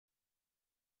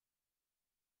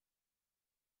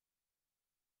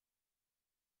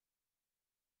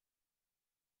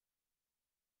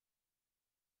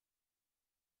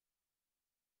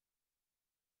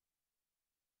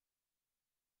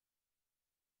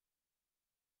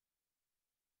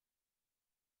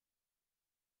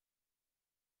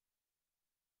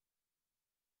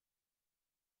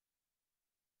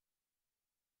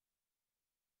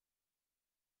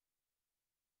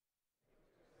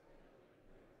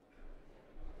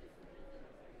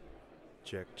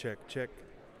Check, check, check.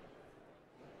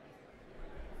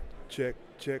 Check,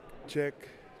 check, check,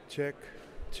 check,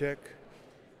 check.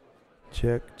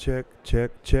 Check, check,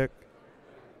 check, check.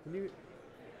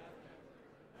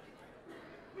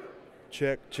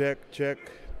 Check, check, check,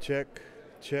 check,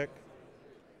 check.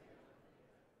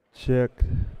 Check,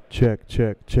 check,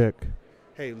 check, check.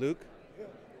 Hey, Luke.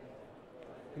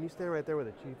 Can you stand right there where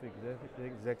the chief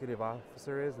executive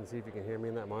officer is and see if you can hear me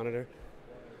in that monitor?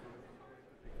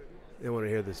 They want to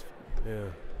hear this. Yeah.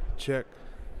 Check.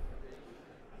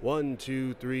 1,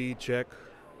 2, 3, check.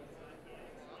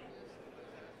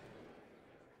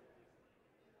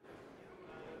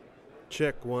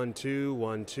 Check 1, 2,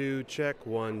 1, 2, check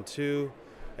 1, 2,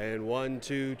 and 1,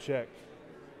 2, check.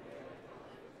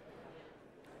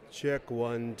 Check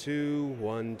 1, 2,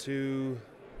 1, 2.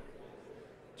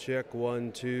 Check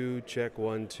 1, 2, check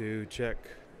 1, 2, check.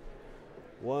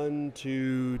 1,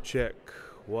 2, check.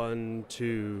 1,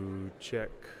 2,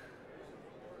 check.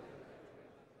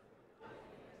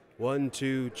 1,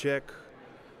 2, check.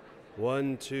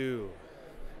 1, 2.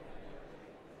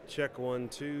 Check 1,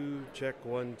 2, check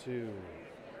 1, 2.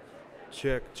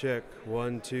 Check, check,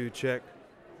 1, 2, check.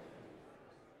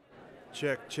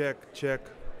 Check, check, check.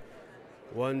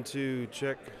 1, 2,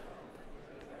 check.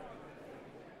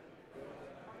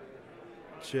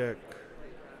 Check.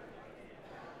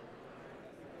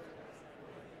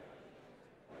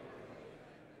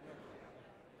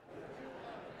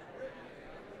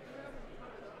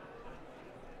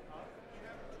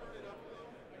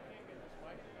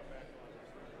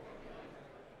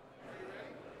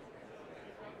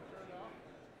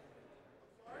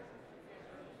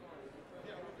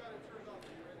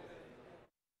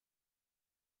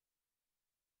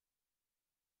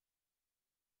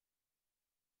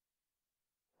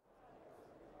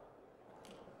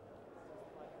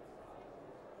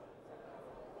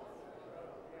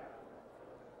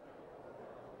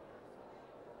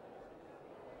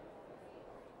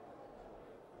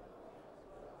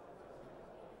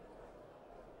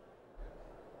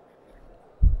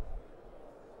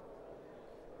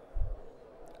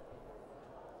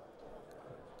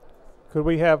 Could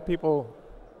we have people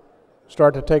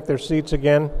start to take their seats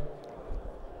again?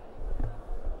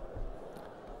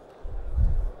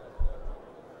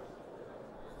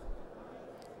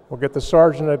 We'll get the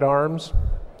Sergeant at Arms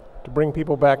to bring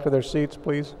people back to their seats,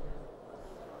 please.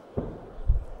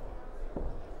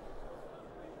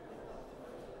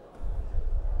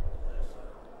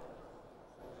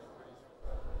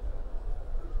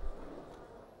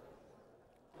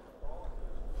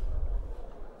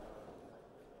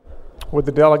 Would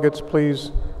the delegates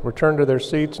please return to their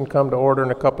seats and come to order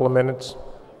in a couple of minutes?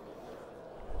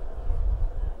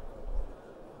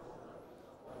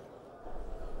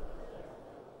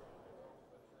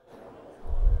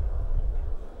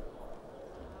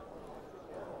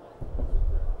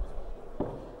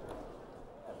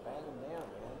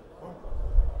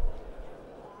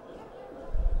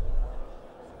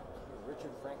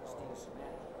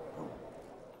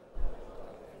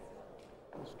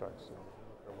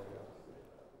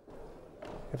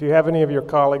 If you have any of your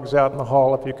colleagues out in the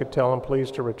hall, if you could tell them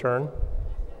please to return.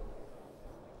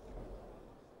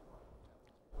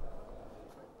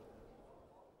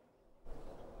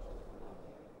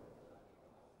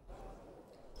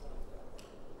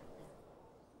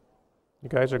 You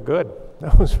guys are good.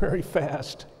 That was very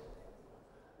fast.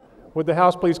 Would the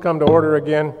House please come to order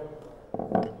again?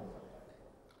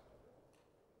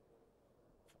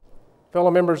 Fellow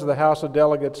members of the House of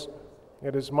Delegates,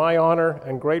 it is my honor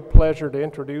and great pleasure to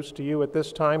introduce to you at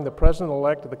this time the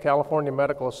President-elect of the California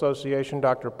Medical Association,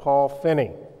 Dr. Paul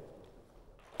Phinney.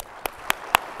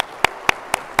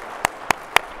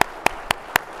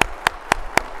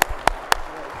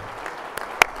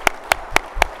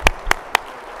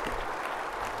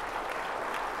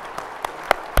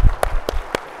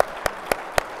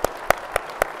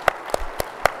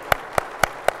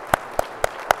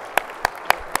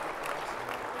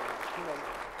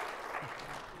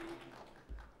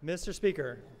 Mr.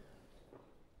 Speaker.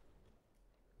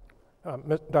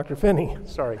 Dr. Phinney,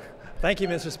 sorry. Thank you,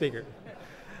 Mr. Speaker.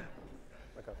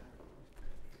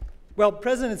 Well,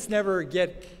 presidents never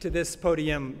get to this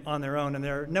podium on their own, and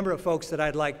there are a number of folks that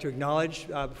I'd like to acknowledge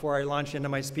before I launch into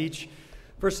my speech.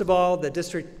 First of all, the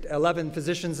District 11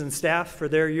 physicians and staff for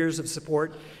their years of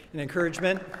support and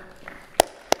encouragement.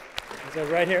 Is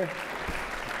that right here?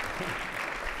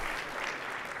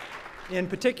 In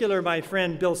particular, my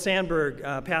friend Bill Sandberg,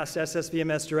 past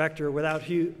SSVMS director,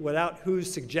 without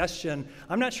whose suggestion,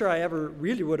 I'm not sure I ever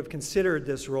really would have considered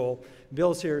this role.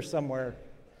 Bill's here somewhere.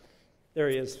 There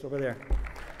he is, over there.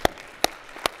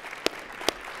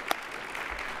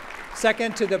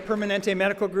 Second, to the Permanente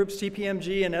medical groups,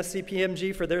 TPMG and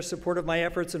SCPMG, for their support of my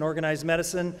efforts in organized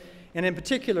medicine, and in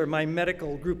particular, my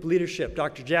medical group leadership,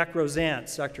 Dr. Jack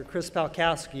Rosance, Dr. Chris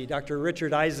Palkowski, Dr.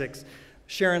 Richard Isaacs,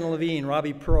 Sharon Levine,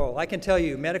 Robbie Pearl. I can tell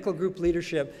you, medical group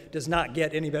leadership does not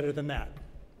get any better than that.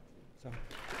 So.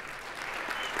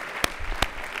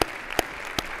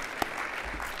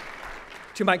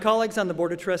 To my colleagues on the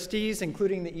Board of Trustees,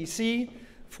 including the EC,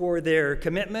 for their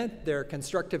commitment, their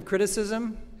constructive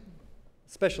criticism,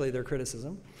 especially their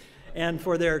criticism, and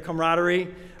for their camaraderie,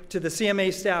 to the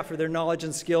CMA staff for their knowledge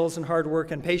and skills and hard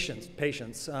work and patience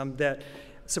that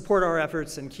support our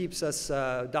efforts and keeps us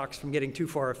docs from getting too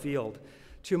far afield.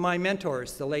 To my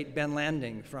mentors, the late Ben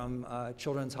Landing from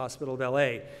Children's Hospital of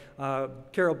LA,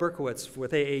 Carol Berkowitz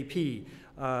with AAP,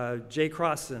 Jay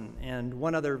Crossan, and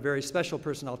one other very special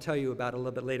person I'll tell you about a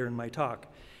little bit later in my talk.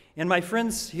 And my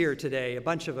friends here today, a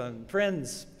bunch of them.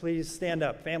 Friends, please stand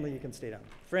up. Family, you can stay down.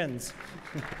 Friends.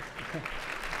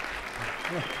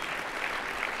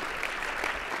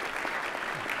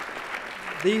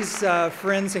 These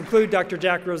friends include Dr.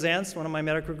 Jack Rosance, one of my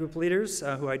medical group leaders,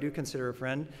 who I do consider a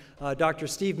friend, Dr.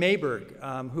 Steve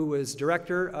Mayberg, who was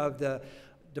director of the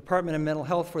Department of Mental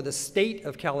Health for the state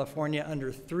of California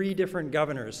under 3 different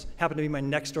governors, happened to be my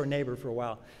next door neighbor for a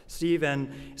while. Steve,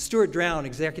 and Stuart Drown,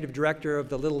 executive director of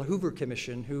the Little Hoover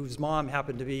Commission, whose mom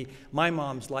happened to be my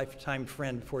mom's lifetime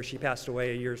friend before she passed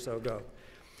away a year or so ago.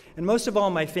 And most of all,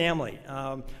 my family,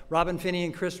 Robin Phinney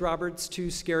and Chris Roberts,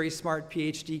 2 scary, smart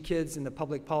PhD kids in the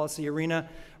public policy arena.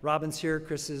 Robin's here,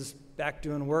 Chris is back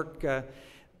doing work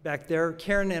back there.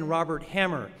 Karen and Robert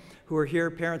Hammer, who are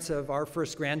here, parents of our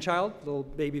first grandchild, little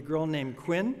baby girl named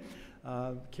Quinn.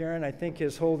 Karen, I think,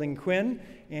 is holding Quinn.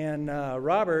 And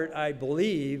Robert, I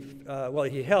believe, well,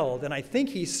 he held, and I think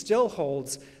he still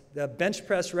holds the bench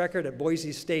press record at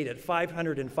Boise State at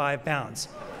 505 pounds.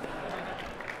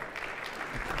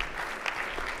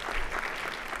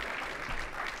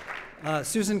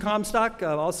 Susan Comstock,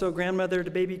 also grandmother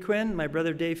to baby Quinn, my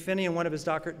brother Dave Phinney, and one of his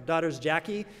daughters,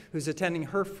 Jackie, who's attending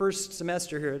her first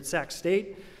semester here at Sac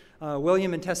State.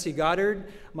 William and Tessie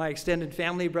Goddard, my extended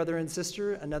family, brother and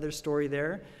sister, another story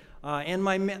there. And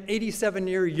my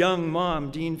 87-year young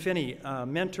mom, Dean Phinney,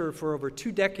 mentor for over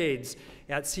 2 decades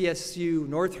at CSU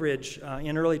Northridge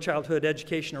in early childhood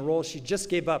education, a role she just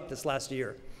gave up this last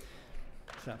year.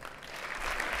 So.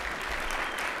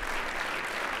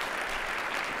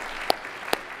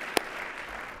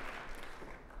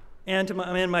 And to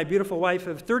my beautiful wife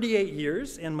of 38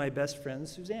 years, and my best friend,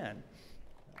 Suzanne.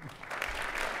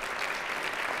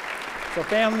 So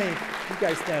family, you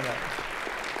guys stand up.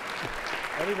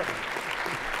 Everybody.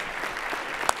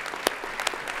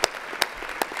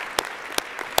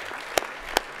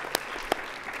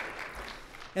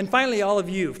 And finally, all of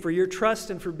you, for your trust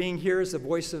and for being here as a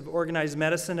voice of organized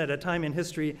medicine at a time in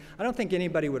history I don't think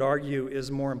anybody would argue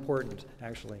is more important,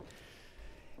 actually.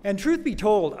 And truth be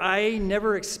told, I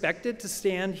never expected to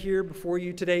stand here before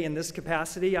you today in this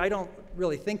capacity. I don't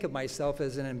really think of myself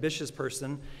as an ambitious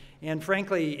person, and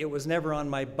frankly, it was never on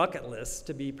my bucket list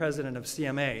to be president of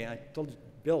CMA. I told you,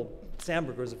 Bill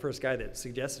Sandberg was the first guy that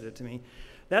suggested it to me.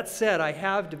 That said, I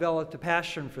have developed a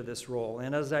passion for this role,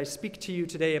 and as I speak to you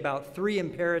today about 3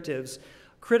 imperatives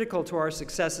critical to our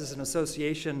success as an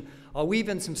association, I'll weave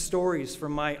in some stories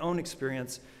from my own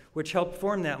experience which help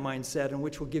form that mindset and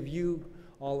which will give you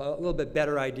all a little bit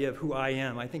better idea of who I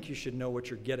am. I think you should know what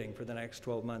you're getting for the next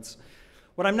 12 months.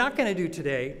 What I'm not going to do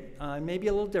today may be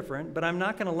a little different, but I'm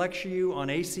not going to lecture you on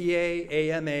ACA,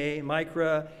 AMA,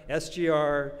 MICRA,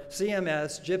 SGR,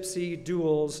 CMS, GIPSy,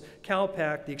 duals,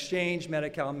 CalPAC, the exchange,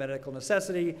 Medi-Cal, medical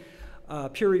necessity,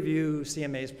 peer review,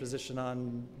 CMA's position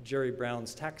on Jerry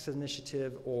Brown's tax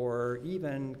initiative, or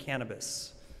even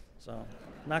cannabis. So I'm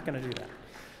not going to do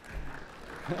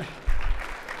that.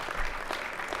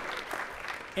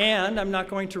 And I'm not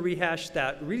going to rehash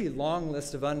that really long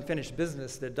list of unfinished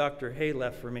business that Dr. Hay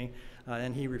left for me,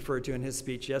 and he referred to in his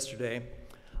speech yesterday.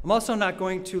 I'm also not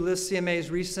going to list CMA's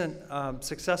recent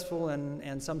successful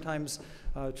and sometimes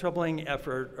troubling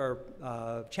effort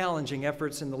or challenging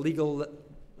efforts in the legal,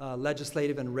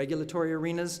 legislative, and regulatory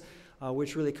arenas,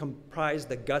 which really comprise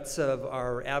the guts of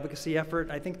our advocacy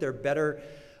effort. I think they're better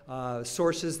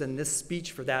sources than this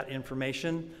speech for that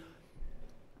information.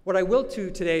 What I will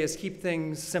do today is keep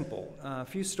things simple, a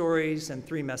few stories and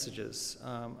 3 messages.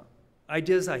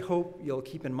 Ideas I hope you'll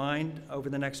keep in mind over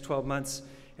the next 12 months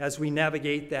as we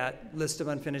navigate that list of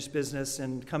unfinished business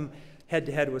and come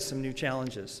head-to-head with some new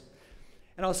challenges.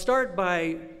 And I'll start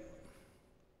by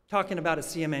talking about a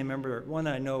CMA member, one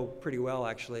that I know pretty well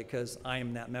actually, because I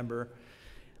am that member.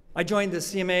 I joined the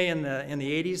CMA in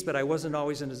the 80s, but I wasn't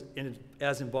always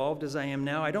as involved as I am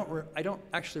now. I don't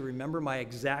actually remember my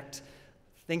exact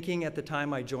thinking at the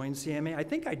time I joined CMA. I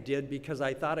think I did because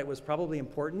I thought it was probably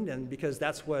important and because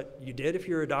that's what you did if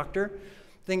you're a doctor.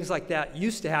 Things like that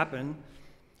used to happen.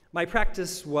 My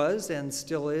practice was and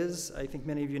still is, I think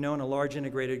many of you know, in a large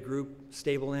integrated group,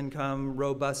 stable income,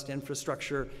 robust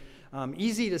infrastructure,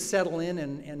 easy to settle in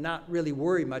and not really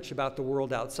worry much about the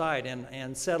world outside,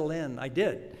 and settle in, I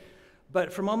did.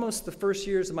 But from almost the first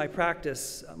years of my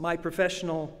practice, my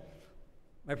professional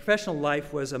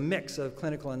life was a mix of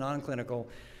clinical and non-clinical.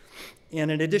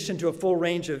 And in addition to a full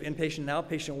range of inpatient and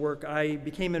outpatient work, I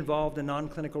became involved in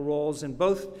non-clinical roles in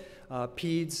both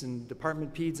PEDS and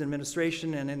Department PEDS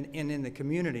administration and in the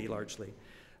community largely.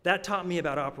 That taught me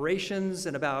about operations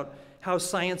and about how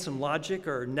science and logic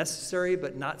are necessary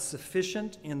but not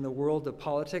sufficient in the world of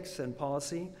politics and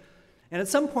policy. And at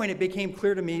some point it became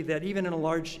clear to me that even in a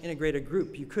large integrated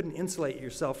group, you couldn't insulate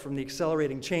yourself from the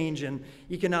accelerating change in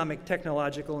economic,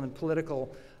 technological, and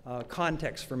political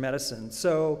context for medicine.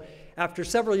 So after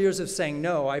several years of saying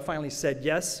no, I finally said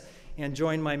yes and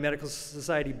joined my medical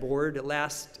society board, at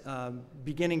last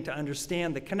beginning to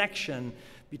understand the connection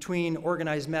between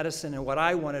organized medicine and what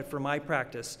I wanted for my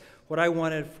practice, what I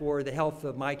wanted for the health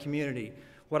of my community,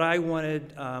 what I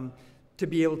wanted to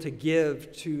be able to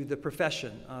give to the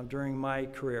profession during my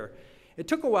career. It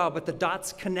took a while, but the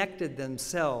dots connected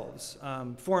themselves,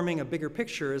 forming a bigger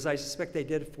picture, as I suspect they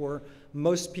did for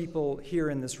most people here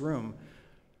in this room.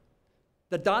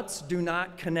 The dots do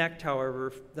not connect,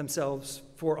 however, themselves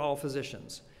for all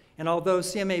physicians. And although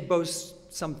CMA boasts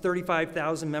some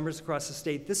 35,000 members across the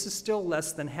state, this is still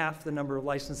less than half the number of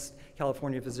licensed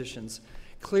California physicians.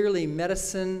 Clearly,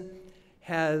 medicine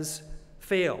has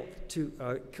failed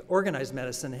to, organized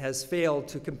medicine has failed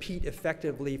to compete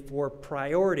effectively for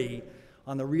priority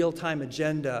on the real-time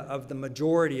agenda of the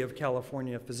majority of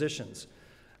California physicians.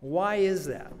 Why is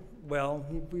that? Well,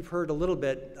 we've heard a little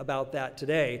bit about that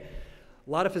today. A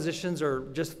lot of physicians are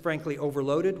just frankly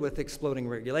overloaded with exploding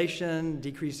regulation,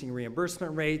 decreasing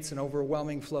reimbursement rates, an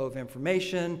overwhelming flow of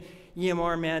information,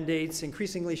 EMR mandates,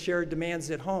 increasingly shared demands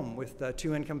at home with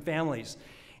two-income families,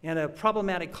 and a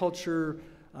problematic culture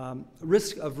of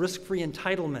risk-free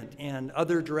entitlement and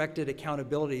other directed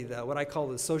accountability, what I call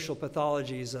the social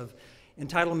pathologies of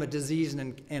entitlement disease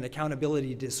and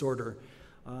accountability disorder.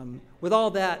 With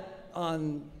all that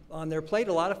on their plate,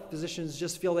 a lot of physicians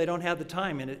just feel they don't have the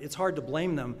time, and it's hard to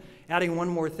blame them. Adding one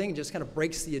more thing just kind of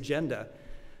breaks the agenda.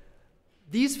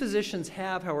 These physicians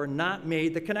have, however, not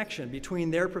made the connection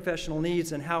between their professional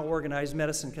needs and how organized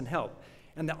medicine can help.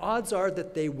 And the odds are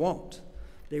that they won't.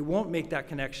 They won't make that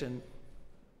connection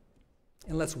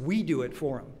unless we do it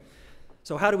for them.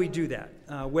 So how do we do that?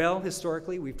 Well,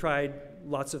 historically, we've tried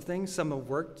lots of things. Some have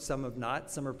worked, some have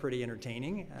not. Some are pretty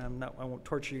entertaining. I won't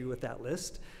torture you with that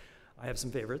list. I have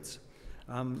some favorites.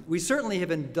 We certainly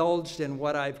have indulged in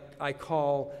what I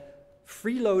call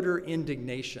freeloader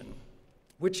indignation,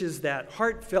 which is that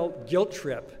heartfelt guilt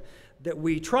trip that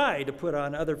we try to put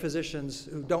on other physicians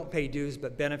who don't pay dues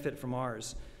but benefit from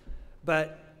ours.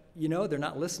 But, you know, they're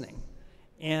not listening.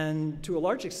 And to a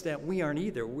large extent, we aren't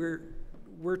either.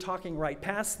 We're talking right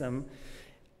past them,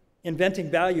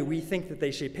 inventing value we think that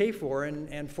they should pay for,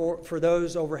 and for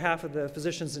those over half of the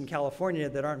physicians in California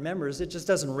that aren't members, it just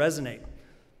doesn't resonate.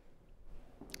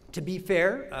 To be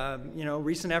fair, you know,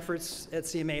 recent efforts at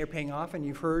CMA are paying off, and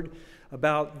you've heard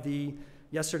about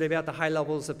yesterday about the high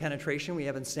levels of penetration we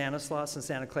have in Stanislaus and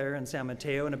Santa Clara and San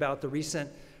Mateo, and about the recent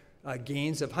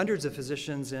gains of hundreds of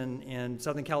physicians in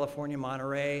Southern California,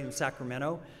 Monterey, and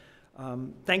Sacramento.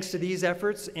 Thanks to these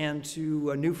efforts and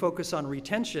to a new focus on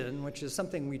retention, which is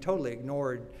something we totally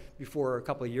ignored before a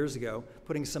couple of years ago,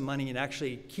 putting some money in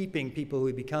actually keeping people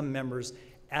who become members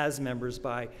as members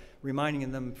by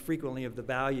reminding them frequently of the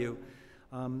value.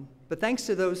 But thanks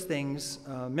to those things,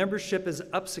 membership is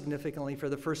up significantly for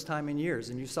the first time in years,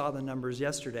 and you saw the numbers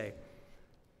yesterday.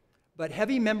 But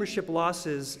heavy membership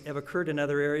losses have occurred in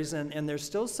other areas, and there's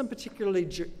still some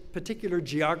particular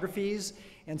geographies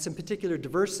and some particular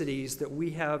diversities that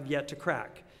we have yet to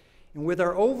crack. And with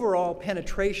our overall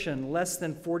penetration less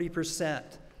than 40%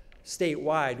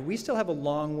 statewide, we still have a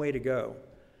long way to go.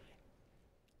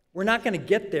 We're not going to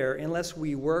get there unless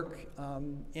we work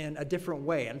in a different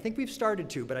way. And I think we've started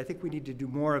to, but I think we need to do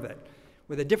more of it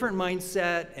with a different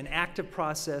mindset, an active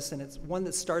process, and it's one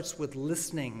that starts with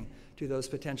listening to those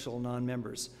potential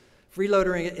non-members.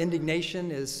 Freeloader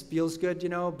indignation feels good, you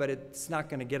know, but it's not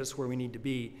going to get us where we need to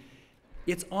be.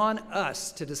 It's on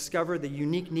us to discover the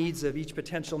unique needs of each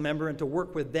potential member and to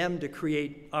work with them to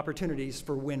create opportunities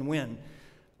for win-win.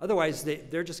 Otherwise,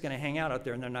 they're just going to hang out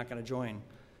there and they're not going to join.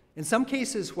 In some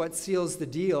cases, what seals the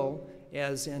deal,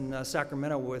 as in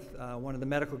Sacramento with one of the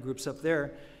medical groups up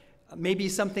there, may be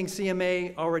something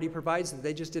CMA already provides that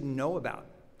they just didn't know about,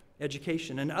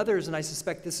 education. And others, and I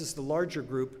suspect this is the larger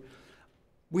group,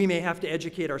 we may have to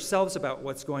educate ourselves about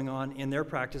what's going on in their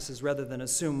practices rather than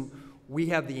assume we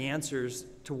have the answers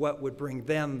to what would bring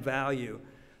them value.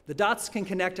 The dots can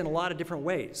connect in a lot of different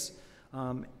ways.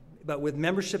 But with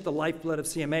membership, the lifeblood of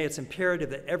CMA, it's imperative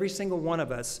that every single one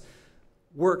of us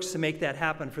works to make that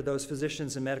happen for those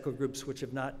physicians and medical groups which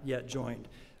have not yet joined.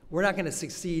 We're not going to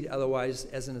succeed otherwise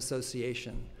as an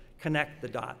association. Connect the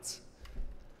dots.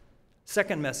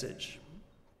 Second message.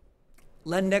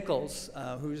 Len Nichols,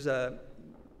 who's a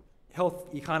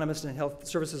health economist and health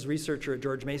services researcher at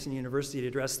George Mason University,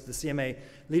 addressed the CMA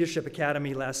Leadership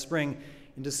Academy last spring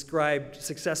and described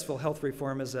successful health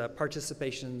reform as a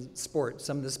participation sport.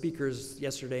 Some of the speakers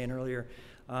yesterday and earlier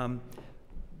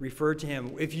referred to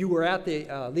him. If you were at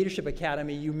the Leadership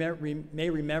Academy, you may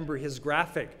remember his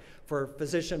graphic for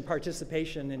physician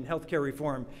participation in healthcare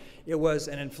reform. It was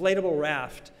an inflatable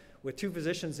raft with two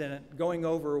physicians in it going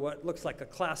over what looks like a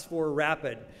class 4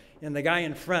 rapid. And the guy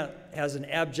in front has an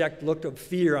abject look of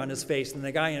fear on his face, and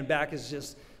the guy in back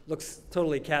looks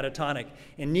totally catatonic.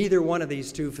 And neither one of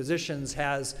these two physicians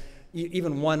has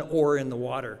even one oar in the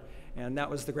water. And that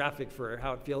was the graphic for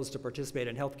how it feels to participate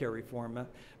in healthcare reform.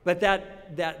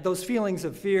 But those feelings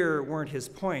of fear weren't his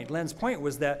point. Len's point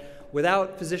was that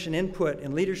without physician input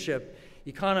and leadership,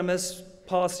 economists,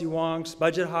 policy wonks,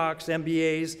 budget hawks,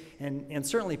 MBAs, and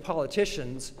certainly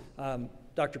politicians,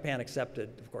 Dr. Pan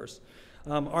accepted, of course,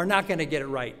 are not going to get it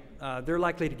right. They're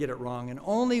likely to get it wrong. And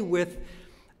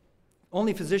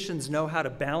only physicians know how to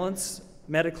balance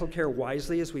medical care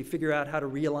wisely as we figure out how to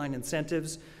realign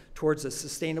incentives towards a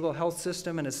sustainable health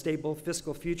system and a stable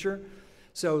fiscal future.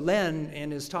 So Len, in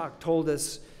his talk, told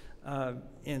us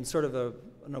in sort of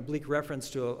an oblique reference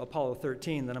to Apollo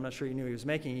 13 that I'm not sure he knew he was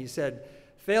making. He said,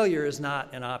 failure is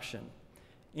not an option.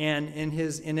 And in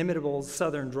his inimitable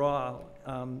Southern drawl,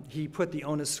 he put the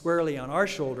onus squarely on our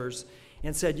shoulders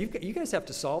and said, you guys have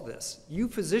to solve this. You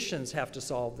physicians have to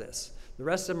solve this. The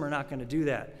rest of them are not going to do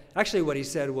that. Actually, what he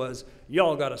said was,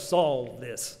 y'all got to solve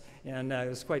this. And it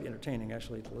was quite entertaining,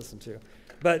 actually, to listen to.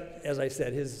 But as I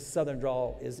said, his Southern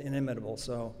drawl is inimitable,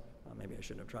 so maybe I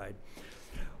shouldn't have tried.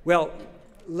 Well,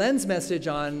 Len's message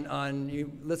on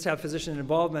let's have physician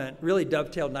involvement really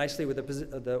dovetailed nicely with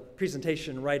the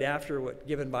presentation right after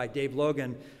given by Dave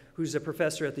Logan, who's a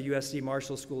professor at the USC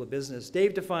Marshall School of Business.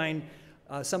 Dave defined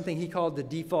something he called the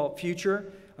default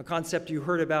future, a concept you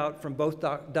heard about from both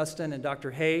Dustin and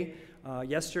Dr. Hay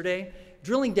yesterday.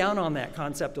 Drilling down on that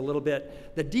concept a little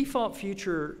bit, the default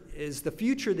future is the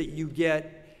future that you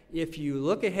get if you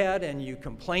look ahead and you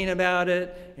complain about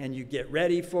it and you get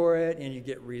ready for it and you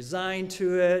get resigned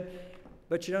to it,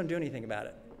 but you don't do anything about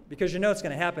it because you know it's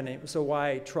going to happen, so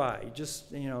why try? Just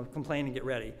complain and get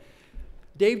ready.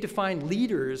 Dave defined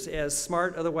leaders as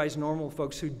smart, otherwise normal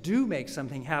folks who do make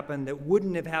something happen that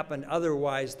wouldn't have happened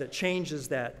otherwise, that changes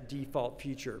that default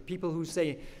future. People who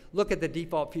look at the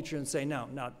default future and say, no,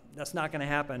 that's not going to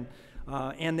happen.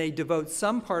 And they devote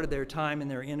some part of their time and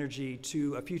their energy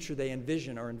to a future they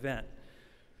envision or invent.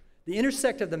 The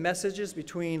intersect of the messages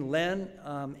between Len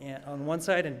on one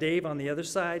side and Dave on the other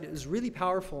side is really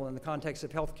powerful in the context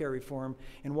of healthcare reform,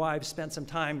 and why I've spent some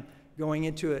time going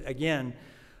into it again.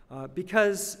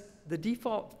 Because the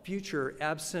default future,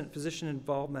 absent physician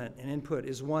involvement and input,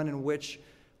 is one in which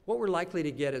what we're likely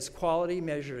to get is quality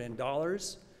measured in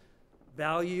dollars,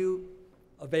 value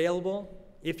available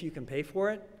if you can pay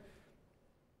for it,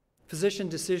 physician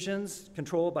decisions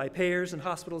controlled by payers and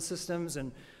hospital systems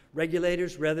and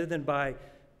regulators rather than by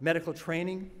medical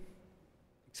training,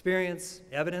 experience,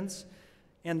 evidence,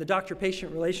 and the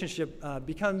doctor-patient relationship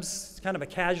becomes kind of a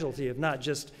casualty of not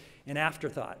just an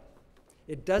afterthought.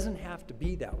 It doesn't have to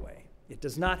be that way. It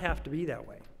does not have to be that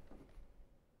way.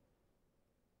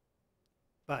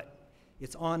 But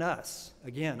it's on us,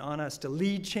 again, on us to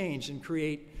lead change and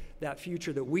create that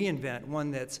future that we invent,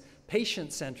 one that's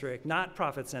patient-centric, not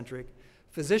profit-centric,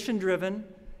 physician-driven,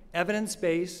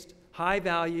 evidence-based, high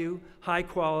value, high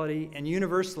quality, and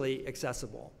universally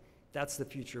accessible. That's the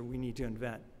future we need to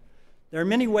invent. There are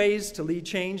many ways to lead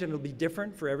change, and it'll be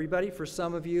different for everybody. For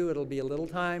some of you, it'll be a little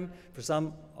time. For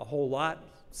some, a whole lot.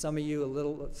 Some of you, a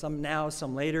little, some now,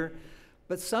 some later.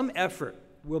 But some effort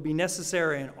will be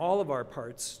necessary in all of our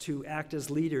parts to act as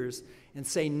leaders and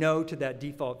say no to that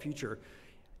default future.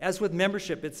 As with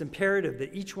membership, it's imperative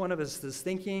that each one of us is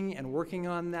thinking and working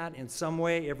on that in some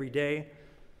way every day.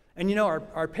 And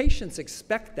our patients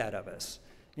expect that of us.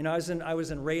 I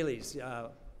was in Rayleigh's a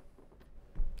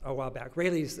while back.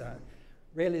 Rayleigh's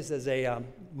Raley's is a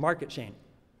market chain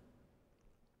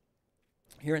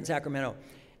here in Sacramento.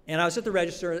 And I was at the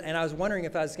register, and I was wondering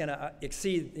if I was going to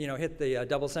exceed, hit the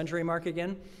double century mark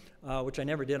again, which I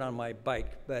never did on my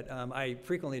bike, but I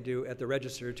frequently do at the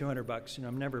register, $200.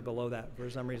 I'm never below that for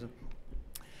some reason.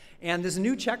 And this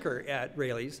new checker at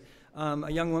Raley's,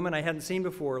 a young woman I hadn't seen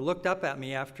before, looked up at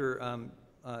me after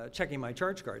checking my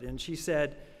charge card, and she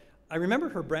said, I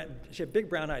remember she had big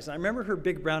brown eyes, and I remember her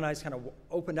big brown eyes kind of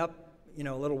opened up, a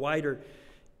little wider,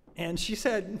 and she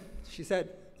said,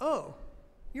 "Oh,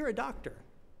 you're a doctor.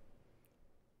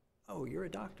 Oh, you're a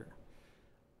doctor."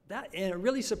 And it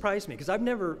really surprised me, because I've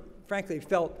never, frankly,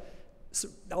 felt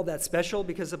all that special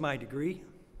because of my degree,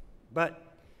 but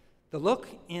the look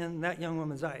in that young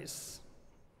woman's eyes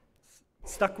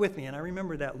stuck with me, and I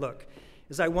remember that look,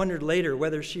 as I wondered later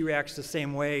whether she reacts the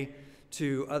same way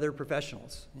to other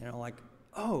professionals, like,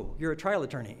 "Oh, you're a trial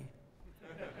attorney."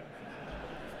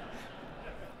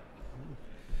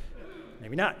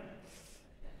 Maybe not.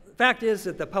 The fact is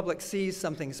that the public sees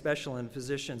something special in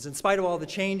physicians. In spite of all the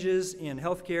changes in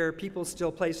healthcare, people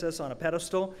still place us on a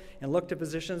pedestal and look to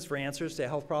physicians for answers to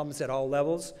health problems at all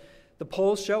levels. The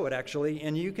polls show it, actually,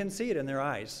 and you can see it in their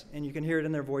eyes, and you can hear it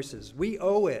in their voices. We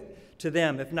owe it to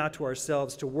them, if not to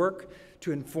ourselves, to work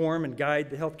to inform and guide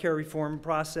the healthcare reform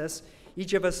process,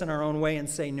 each of us in our own way, and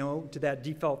say no to that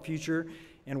default future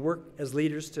and work as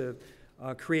leaders to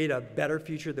create a better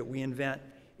future that we invent.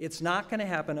 It's not going to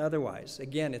happen otherwise.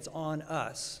 Again, it's on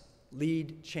us.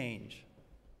 Lead change.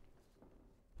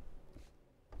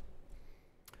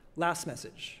 Last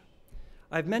message.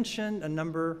 I've mentioned a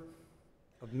number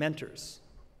of mentors,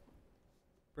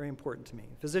 very important to me,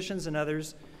 physicians and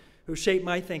others who shaped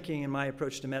my thinking and my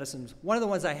approach to medicine. One of the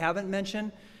ones I haven't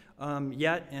mentioned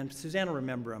yet, and Suzanne will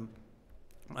remember them,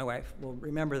 my wife will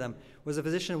remember them, was a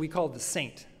physician we called the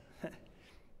Saint.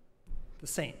 The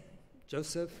Saint,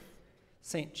 Joseph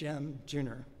St. Jem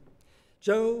Jr.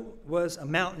 Joe was a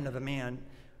mountain of a man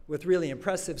with really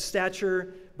impressive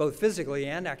stature, both physically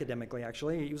and academically,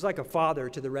 actually. He was like a father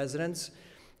to the residents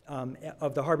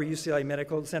of the Harbor-UCLA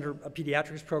Medical Center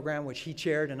Pediatrics program, which he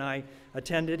chaired and I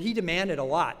attended. He demanded a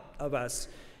lot of us,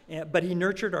 but he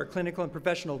nurtured our clinical and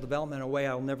professional development in a way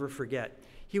I'll never forget.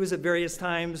 He was at various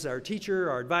times our teacher,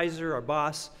 our advisor, our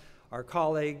boss, our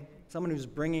colleague, someone who's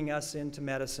bringing us into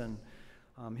medicine.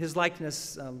 His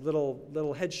likeness,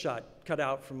 little headshot cut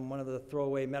out from one of the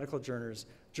throwaway medical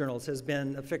journals, has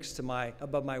been affixed to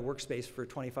above my workspace for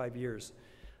 25 years.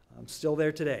 Still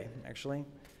there today, actually.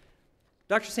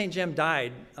 Dr. St. Jem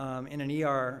died in an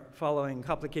ER following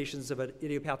complications of an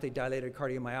idiopathic dilated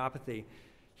cardiomyopathy.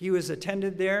 He was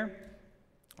attended there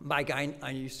by a guy I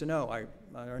used to know,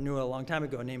 I knew a long time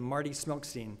ago, named Marty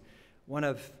Smilkstein, one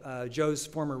of Joe's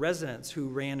former residents who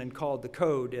ran and called the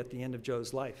code at the end of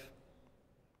Joe's life.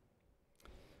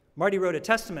 Marty wrote a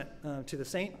testament to the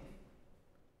saint,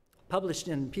 published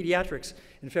in Pediatrics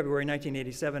in February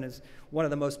 1987, as one of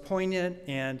the most poignant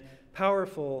and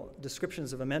powerful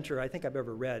descriptions of a mentor I think I've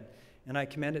ever read, and I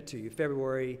commend it to you.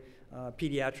 February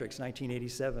Pediatrics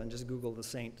 1987, just Google the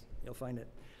saint, you'll find it.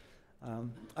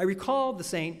 I recall the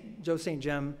saint, Joe St.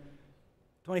 Jem,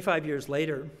 25 years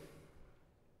later,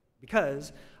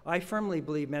 because I firmly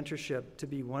believe mentorship to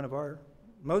be one of our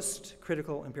most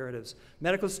critical imperatives.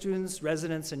 Medical students,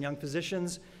 residents, and young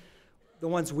physicians, the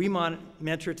ones we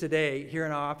mentor today here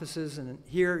in our offices and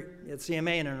here at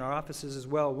CMA and in our offices as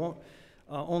well, won't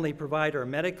only provide our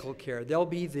medical care. They'll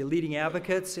be the leading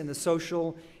advocates in the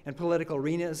social and political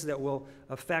arenas that will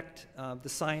affect the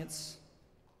science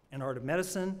and art of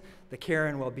medicine, the care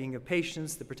and well-being of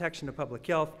patients, the protection of public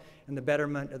health, and the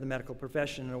betterment of the medical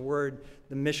profession. In a word,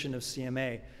 the mission of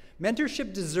CMA.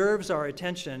 Mentorship deserves our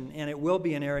attention, and it will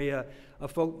be an area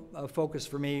of focus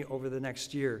for me over the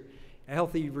next year. A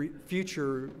healthy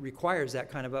future requires that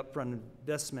kind of upfront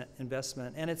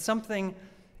investment, and it's something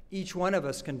each one of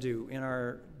us can do in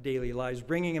our daily lives.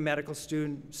 Bringing a medical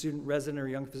student, resident, or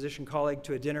young physician colleague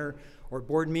to a dinner or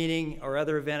board meeting or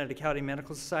other event at a county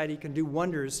medical society can do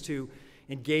wonders to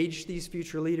engage these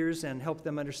future leaders and help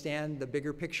them understand the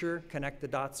bigger picture, connect the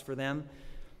dots for them.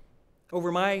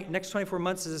 Over my next 24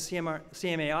 months as a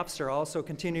CMA officer, I'll also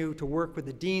continue to work with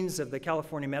the deans of the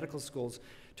California medical schools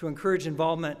to encourage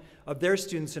involvement of their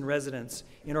students and residents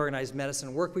in organized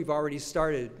medicine, work we've already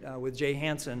started with Jay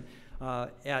Hansen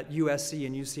at USC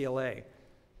and UCLA.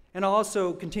 And I'll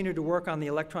also continue to work on the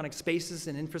electronic spaces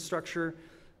and infrastructure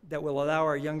that will allow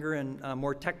our younger and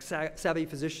more tech-savvy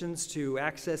physicians to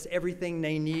access everything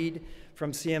they need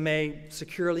from CMA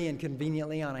securely and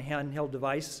conveniently on a handheld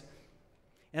device.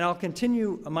 And I'll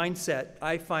continue a mindset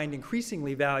I find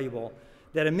increasingly valuable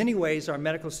that in many ways our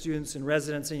medical students and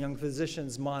residents and young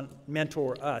physicians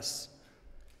mentor us.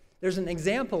 There's an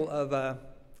example of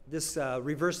this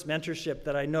reverse mentorship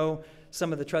that I know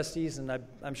some of the trustees, and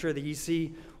I'm sure the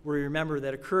EC will remember,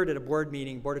 that occurred at a board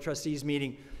of trustees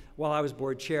meeting while I was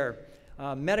board chair.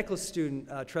 A medical student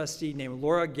trustee named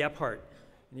Laura Gephardt.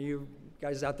 You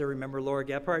guys out there remember Laura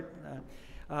Gephardt?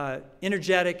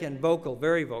 Energetic and vocal,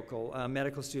 very vocal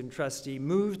medical student trustee,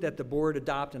 moved that the board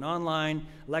adopt an online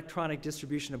electronic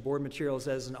distribution of board materials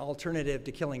as an alternative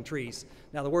to killing trees.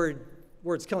 Now the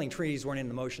words killing trees weren't in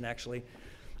the motion actually.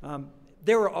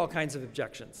 There were all kinds of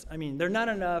objections. I mean, there are not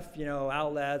enough,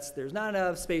 outlets. There's not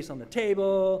enough space on the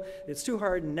table. It's too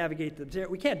hard to navigate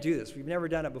we can't do this. We've never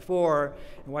done it before,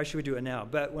 and why should we do it now?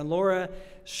 But when Laura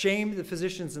shamed the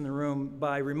physicians in the room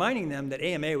by reminding them that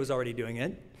AMA was already doing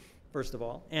it, first of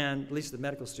all, and at least the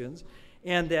medical students,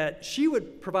 and that she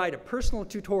would provide a personal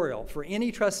tutorial for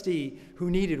any trustee who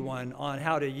needed one on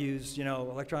how to use,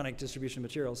 electronic distribution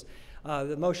materials.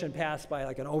 The motion passed by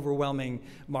like an overwhelming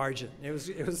margin. It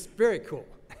was very cool.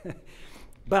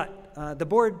 But the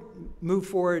board moved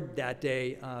forward that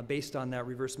day based on that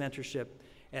reverse mentorship,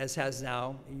 as has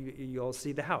now, you'll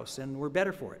see the House, and we're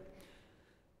better for it.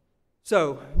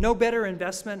 So no better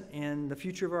investment in the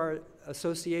future of our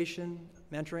association,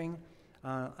 mentoring.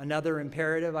 Another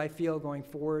imperative I feel going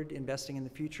forward, investing in the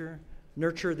future,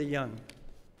 nurture the young.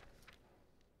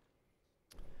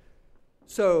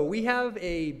 So we have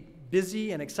a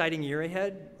busy and exciting year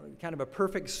ahead, kind of a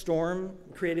perfect storm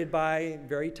created by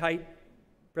very tight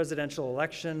presidential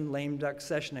election, lame duck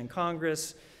session in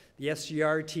Congress, the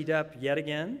SGR teed up yet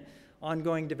again,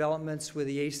 ongoing developments with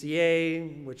the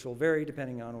ACA, which will vary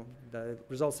depending on the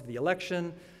results of the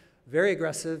election, very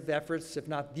aggressive efforts, if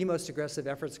not the most aggressive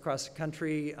efforts across the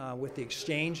country with the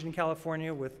exchange in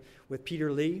California with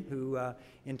Peter Lee, who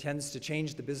intends to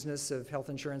change the business of health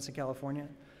insurance in California.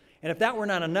 And if that were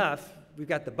not enough, we've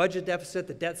got the budget deficit,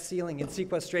 the debt ceiling, and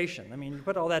sequestration. I mean, you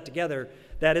put all that together,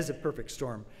 that is a perfect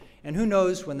storm. And who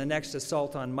knows when the next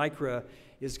assault on MICRA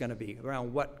is going to be,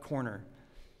 around what corner.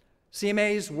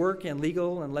 CMA's work in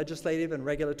legal and legislative and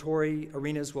regulatory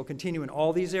arenas will continue in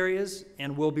all these areas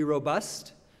and will be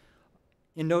robust,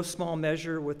 in no small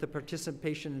measure with the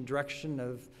participation and direction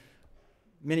of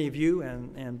many of you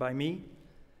and by me.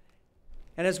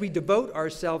 And as we devote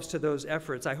ourselves to those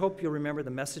efforts, I hope you'll remember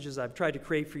the messages I've tried to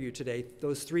create for you today,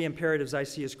 those three imperatives I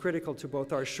see as critical to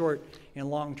both our short and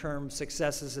long-term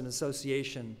successes in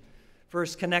association.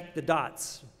 First, connect the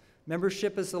dots.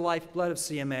 Membership is the lifeblood of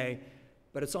CMA,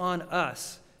 but it's on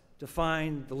us to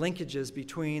find the linkages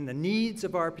between the needs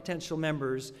of our potential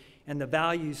members and the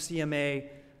values CMA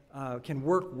can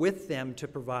work with them to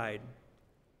provide.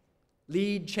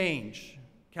 Lead change.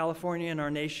 California and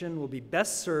our nation will be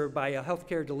best served by a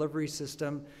healthcare delivery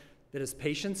system that is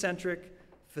patient-centric,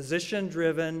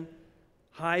 physician-driven,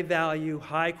 high-value,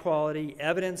 high-quality,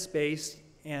 evidence-based,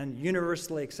 and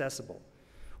universally accessible.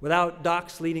 Without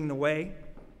docs leading the way,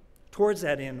 towards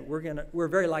that end, we're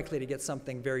very likely to get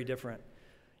something very different.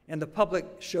 And the public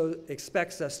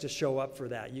expects us to show up for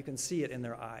that. You can see it in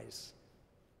their eyes.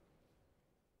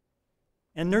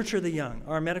 And nurture the young.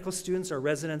 Our medical students, our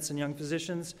residents, and young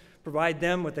physicians, provide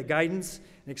them with the guidance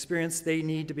and experience they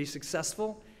need to be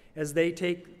successful as they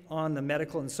take on the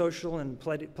medical and social and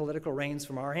political reins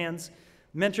from our hands.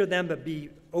 Mentor them, but be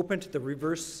open to the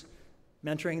reverse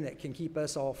mentoring that can keep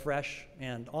us all fresh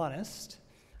and honest.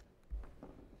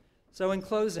 So in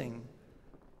closing,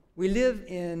 we live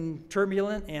in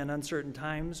turbulent and uncertain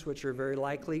times, which are very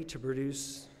likely to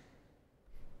produce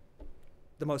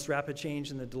the most rapid change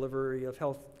in the delivery of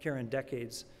health care in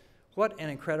decades. What an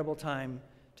incredible time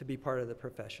to be part of the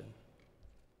profession.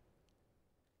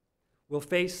 We'll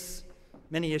face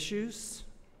many issues,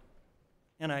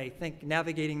 and I think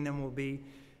navigating them will be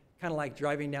kind of like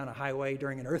driving down a highway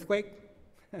during an earthquake.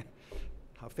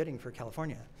 How fitting for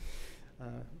California.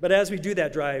 But as we do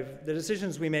that drive, the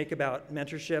decisions we make about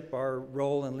mentorship, our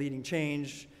role in leading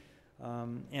change,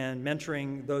 and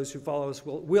mentoring those who follow us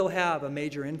will have a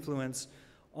major influence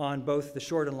on both the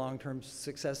short and long-term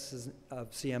successes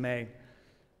of CMA.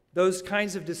 Those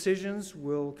kinds of decisions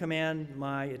will command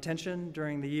my attention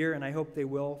during the year, and I hope they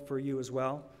will for you as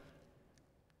well.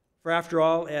 For after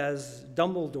all, as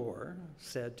Dumbledore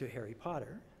said to Harry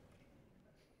Potter,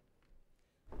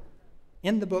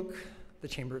 in the book, The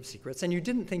Chamber of Secrets, and you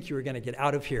didn't think you were going to get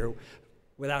out of here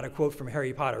without a quote from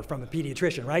Harry Potter, from a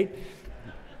pediatrician, right?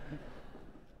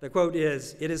 The quote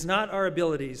is, "It is not our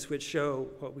abilities which show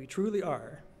what we truly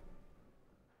are.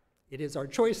 It is our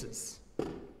choices."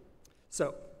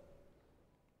 So,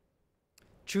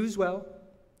 choose well,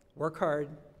 work hard.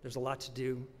 There's a lot to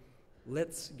do.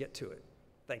 Let's get to it.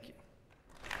 Thank you.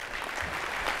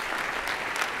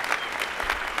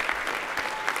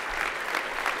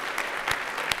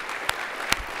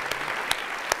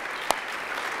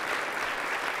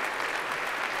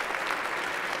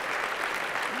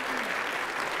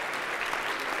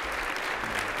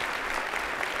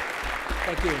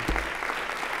 Thank you.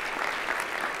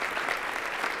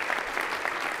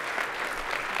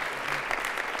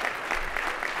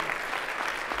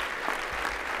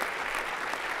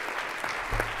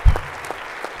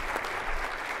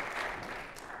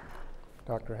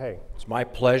 Dr. Hay. It's my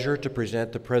pleasure to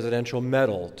present the Presidential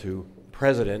Medal to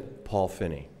President Paul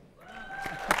Phinney.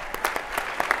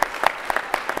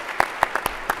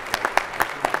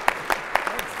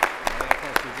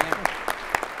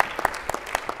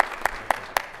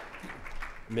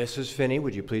 Mrs. Phinney,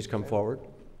 would you please come forward?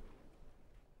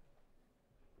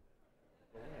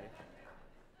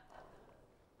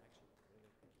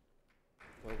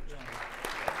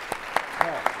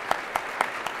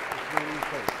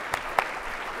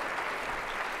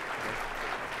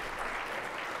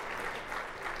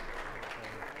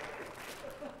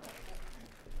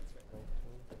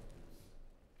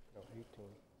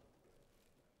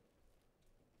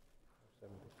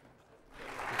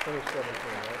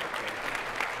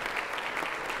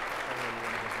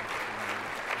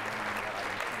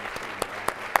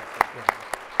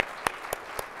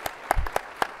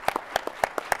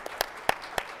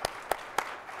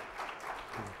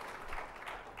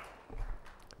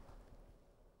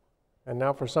 And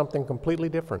now for something completely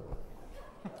different.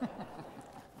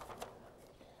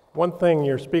 One thing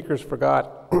your speakers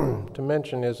forgot to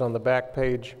mention is on the back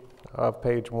page of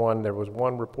page 1, there was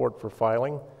one report for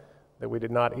filing that we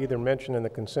did not either mention in the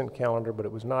consent calendar, but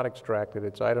it was not extracted.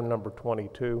 It's item number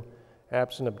 22.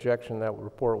 Absent objection, that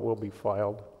report will be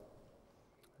filed.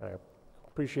 I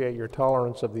appreciate your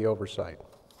tolerance of the oversight.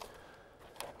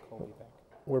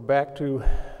 We're back to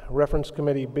Reference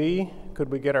Committee B. Could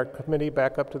we get our committee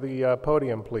back up to the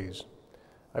podium, please?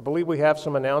 I believe we have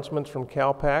some announcements from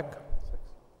CalPAC.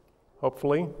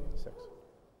 Hopefully. 6.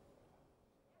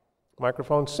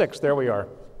 Microphone 6, there we are.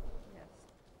 Yes.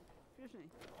 Excuse me.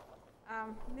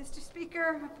 Mr.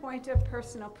 Speaker, a point of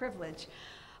personal privilege.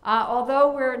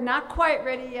 Although we're not quite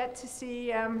ready yet to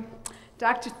see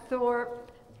Dr.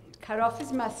 Thorpe cut off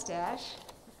his mustache,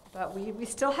 but we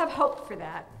still have hope for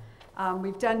that.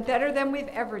 We've done better than we've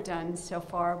ever done so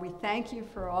far. We thank you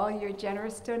for all your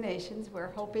generous donations. We're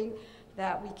hoping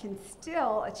that we can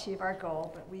still achieve our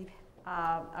goal, but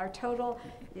our total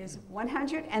is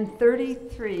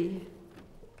 $133,000.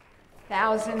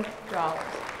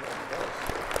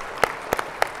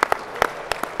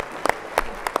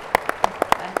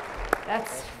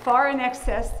 That's far in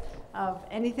excess of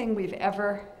anything we've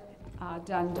ever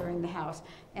done during the House.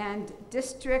 And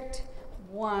District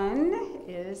 1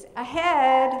 is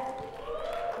ahead.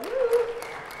 Woo.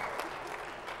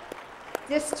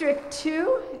 District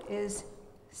 2 is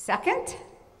second.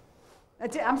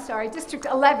 I'm sorry, District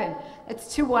 11.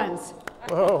 It's 2 1s.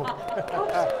 Whoa.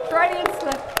 Oops, Freudian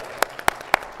slip.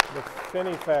 The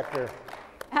Phinney factor.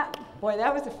 Boy,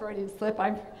 that was a Freudian slip.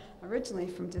 I'm originally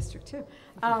from District 2.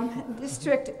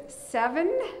 District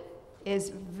 7 is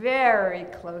very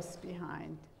close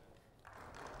behind.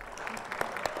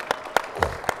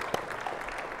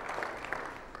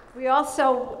 We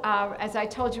also, as I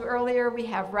told you earlier, we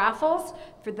have raffles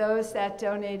for those that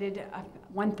donated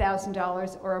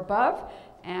 $1,000 or above,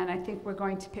 and I think we're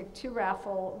going to pick 2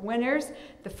 raffle winners.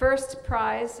 The first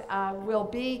prize will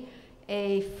be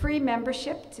a free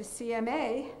membership to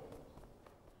CMA.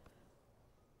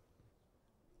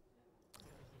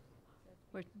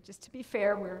 Just to be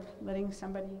fair, we're letting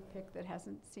somebody pick that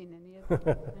hasn't seen any of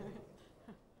them.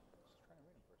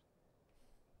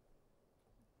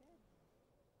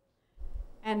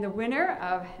 And the winner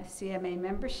of CMA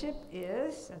membership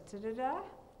is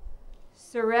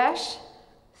Suresh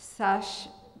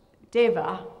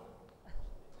Sachdeva.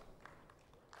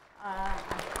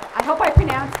 I hope I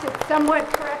pronounced it somewhat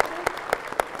correctly.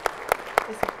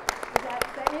 Is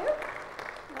that you?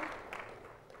 No?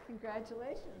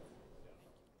 Congratulations.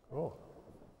 Cool.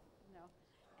 No.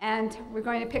 And we're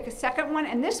going to pick a second one,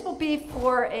 and this will be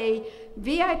for a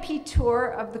VIP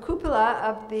tour of the cupola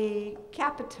of the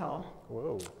Capitol.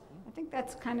 Whoa. I think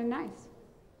that's kind of nice.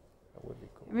 That would be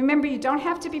cool. Remember, you don't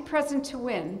have to be present to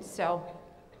win, so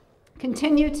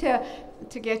continue to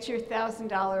get your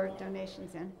 $1,000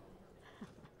 donations in.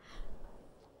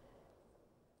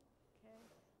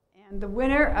 Okay. And the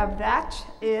winner of that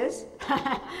is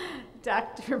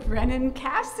Dr. Brennan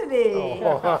Cassidy.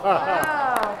 Oh.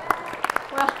 Wow.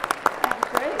 Well, that's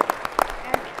great.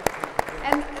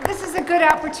 And this is a good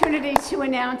opportunity to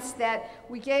announce that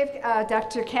we gave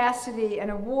Dr. Cassidy an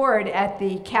award at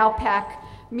the CalPAC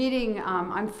meeting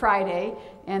on Friday,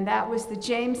 and that was the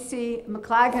James C.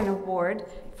 McLagan Award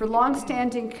for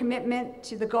longstanding commitment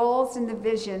to the goals and the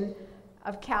vision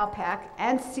of CalPAC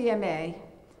and CMA.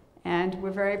 And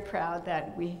we're very proud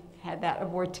that we had that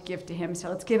award to give to him. So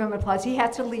let's give him applause. He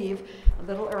had to leave a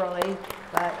little early,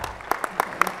 but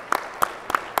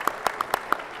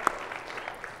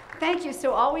thank you.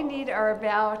 So all we need are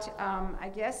about,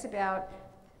 I guess, about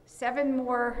 17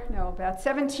 more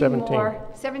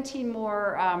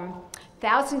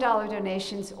 $1,000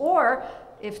 donations, or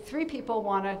if 3 people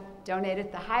want to donate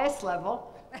at the highest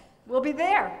level, we'll be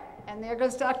there. And there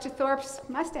goes Dr. Thorpe's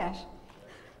mustache.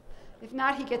 If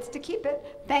not, he gets to keep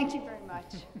it. Thank you very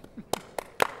much.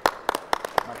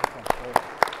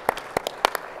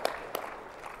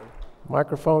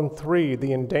 Microphone 3,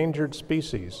 the endangered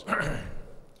species.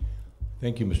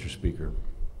 Thank you, Mr. Speaker.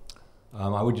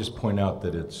 I would just point out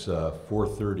that it's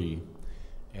 4:30,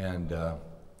 and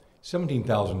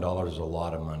 $17,000 is a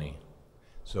lot of money.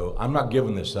 So I'm not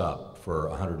giving this up for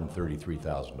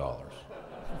 $133,000.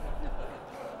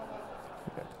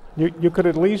 You could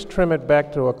at least trim it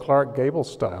back to a Clark Gable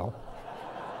style.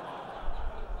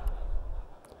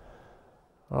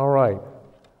 All right.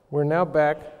 We're now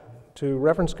back to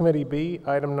Reference Committee B,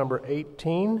 item number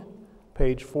 18,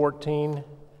 page 14.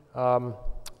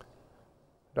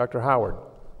 Dr. Howard.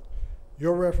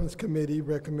 Your Reference Committee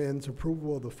recommends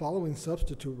approval of the following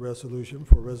substitute resolution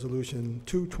for Resolution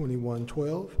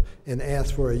 22112 and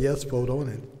asks for a yes vote on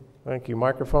it. Thank you.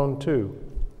 Microphone 2.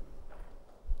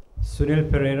 Sunil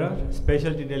Pereira,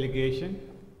 Specialty Delegation,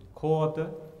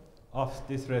 co-author of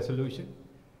this resolution.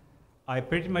 I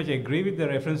pretty much agree with the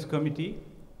Reference Committee,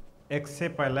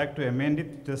 except I like to amend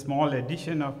it to a small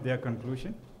addition of their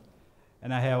conclusion.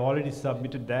 And I have already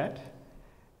submitted that.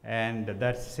 And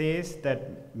that says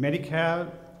that Medicare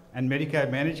and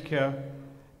Medicare managed care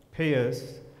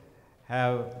payers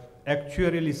have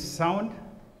actuarially sound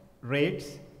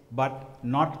rates, but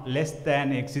not less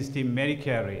than existing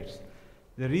Medicare rates.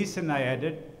 The reason I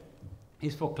added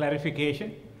is for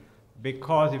clarification,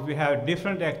 because if we have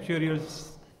different actuarial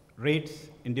rates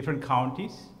in different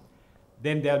counties,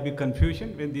 then there will be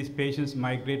confusion when these patients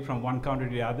migrate from one county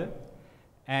to the other,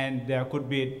 and there could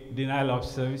be denial of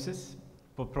services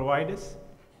for providers.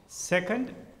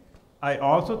 Second, I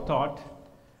also thought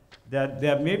that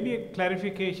there may be a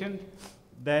clarification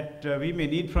that we may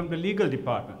need from the legal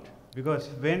department, because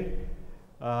when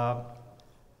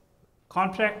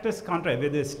contractors contract,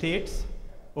 whether states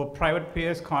or private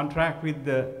payers contract with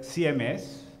the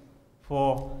CMS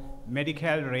for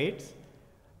Medicare rates,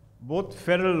 both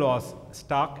federal laws,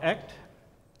 Stark Act,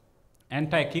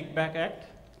 Anti-Kickback Act,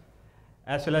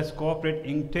 as well as corporate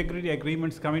integrity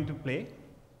agreements come into play.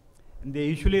 And they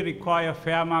usually require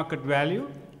fair market value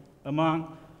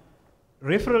among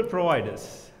referral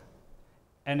providers.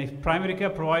 And if primary care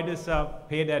providers are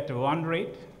paid at one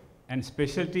rate and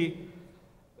specialty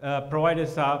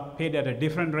providers are paid at a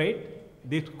different rate,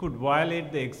 this could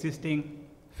violate the existing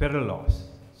federal laws.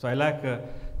 So I like a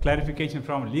clarification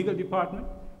from the legal department,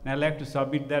 and I'd like to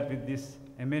submit that with this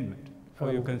amendment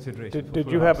for your consideration.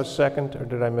 Did you have a second, or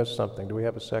did I miss something? Do we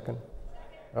have a second?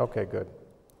 Okay, good.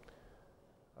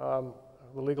 The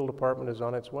legal department is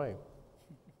on its way.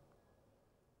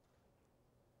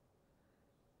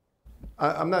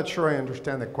 I'm not sure I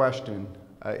understand the question.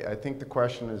 I think the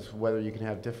question is whether you can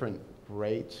have different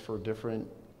rates for different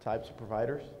types of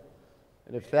providers.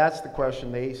 And if that's the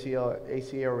question, the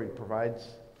ACA already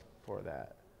provides for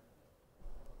that.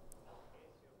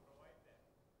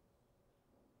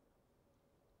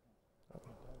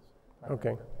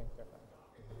 Okay.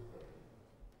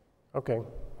 Okay.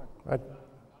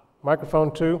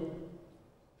 Microphone 2.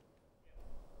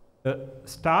 The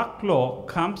Stark law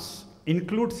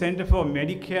includes Center for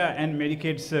Medicare and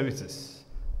Medicaid Services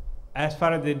as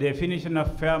far as the definition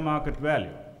of fair market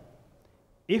value.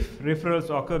 If referrals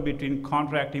occur between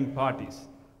contracting parties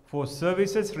for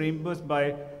services reimbursed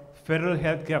by federal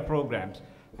healthcare programs,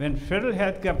 when federal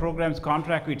healthcare programs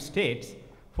contract with states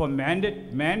for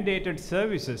mandated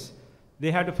services,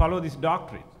 they have to follow this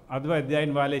doctrine. Otherwise, they are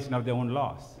in violation of their own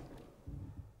laws.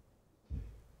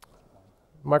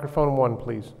 Microphone 1,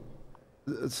 please.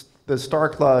 The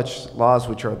Stark laws,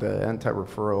 which are the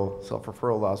anti-referral,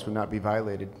 self-referral laws, would not be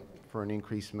violated for an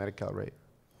increased Medi-Cal rate.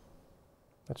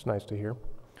 That's nice to hear.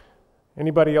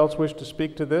 Anybody else wish to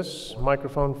speak to this?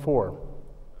 Microphone 4.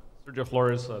 Sergio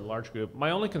Flores, a large group.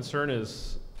 My only concern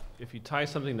is if you tie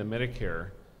something to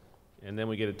Medicare and then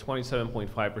we get a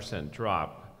 27.5%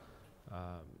 drop,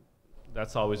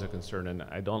 that's always a concern, and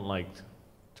I don't like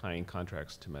tying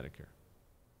contracts to Medicare.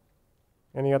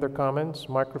 Any other comments?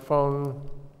 Microphone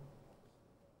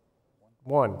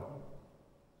 1.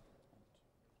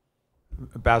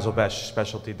 Basil Besh,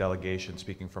 Specialty Delegation,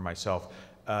 speaking for myself.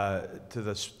 To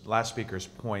the last speaker's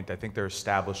point, I think they're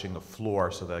establishing a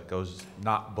floor so that it goes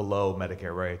not below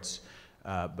Medicare rates.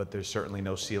 but there's certainly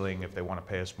no ceiling. If they want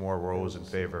to pay us more, we're always in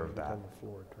favor of that.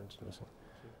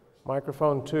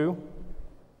 Microphone 2.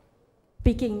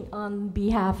 Speaking on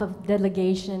behalf of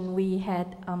delegation, we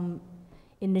had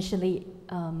initially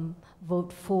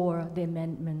vote for the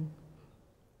amendment,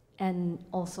 and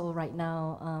also right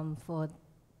now for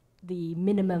the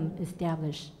minimum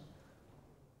established.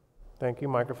 Thank you.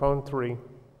 Microphone 3.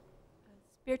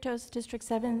 Spiritos, District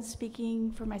 7,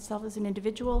 speaking for myself as an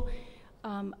individual.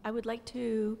 I would like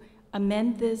to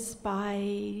amend this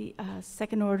by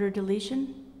second order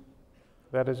deletion.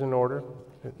 That is in order.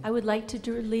 I would like to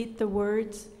delete the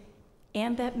words,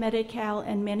 and that Medi-Cal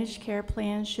and managed care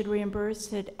plans should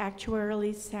reimburse at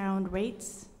actuarially sound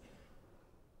rates.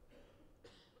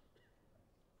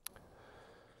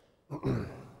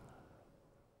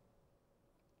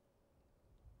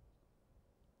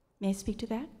 May I speak to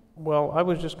that? Well, I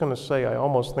was just going to say I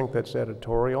almost think that's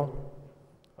editorial.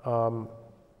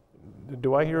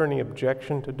 Do I hear any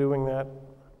objection to doing that?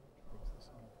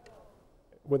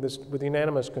 With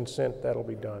unanimous consent, that'll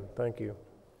be done. Thank you.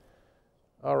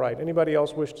 All right. Anybody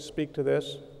else wish to speak to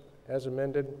this as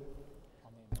amended?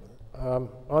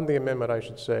 On the amendment, I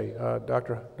should say.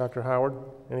 Dr. Howard,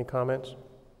 any comments?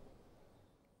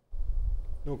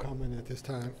 No comment at this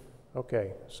time.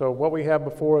 Okay. So what we have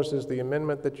before us is the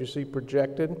amendment that you see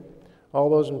projected. All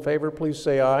those in favor, please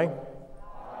say aye. Aye.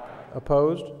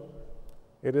 Opposed?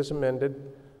 It is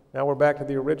amended. Now we're back to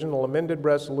the original amended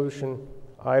resolution,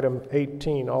 item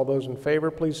 18. All those in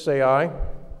favor, please say aye. Aye.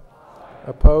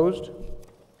 Opposed?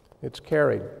 It's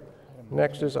carried.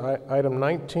 Next is item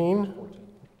 19,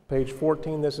 page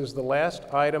 14. This is the last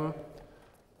item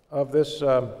of this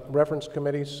reference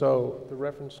committee, so the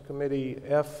reference committee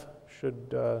F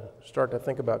should start to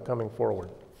think about coming forward.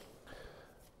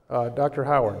 Dr.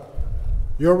 Howard.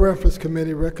 Your reference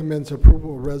committee recommends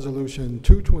approval of Resolution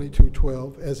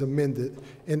 22212 as amended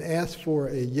and asks for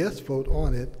a yes vote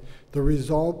on it. The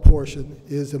resolved portion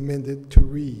is amended to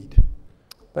read.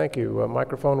 Thank you.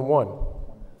 Microphone 1.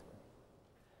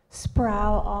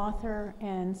 Sproul, author,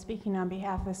 and speaking on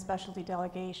behalf of the specialty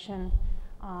delegation,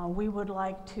 we would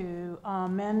like to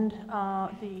amend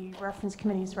the reference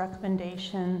committee's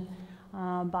recommendation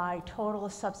by total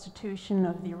substitution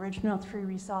of the original 3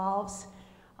 resolves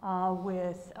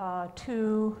with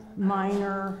 2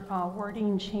 minor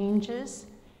wording changes,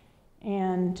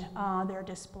 and they're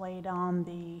displayed on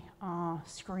the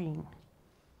screen.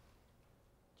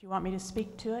 Do you want me to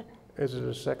speak to it? Is it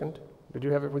a second? Did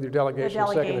you have it with your delegation?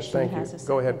 The delegation Thank has you. a second.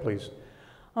 Go ahead, please.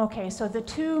 Okay, so the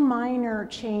 2 minor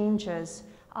changes,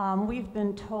 we've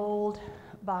been told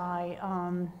by,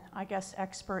 I guess,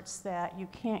 experts that you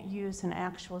can't use an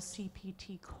actual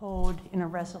CPT code in a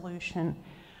resolution.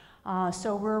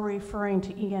 So we're referring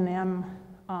to E&M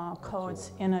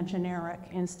codes in a generic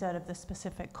instead of the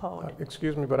specific code.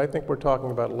 Excuse me, but I think we're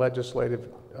talking about legislative.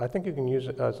 I think you can use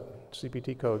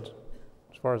CPT codes,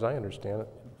 as far as I understand it.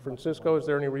 Francisco, is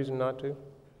there any reason not to?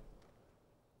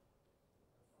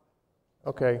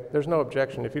 Okay, there's no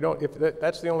objection. If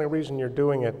that's the only reason you're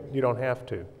doing it, you don't have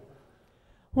to.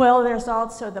 Well, there's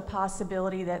also the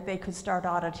possibility that they could start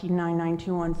auditing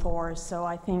 99214, so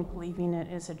I think leaving it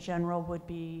as a general would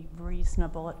be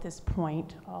reasonable at this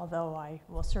point, although I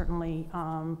will certainly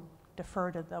defer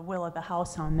to the will of the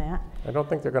House on that. I don't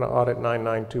think they're going to audit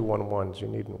 99211s. You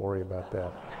needn't worry about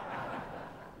that.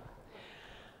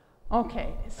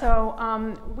 Okay, so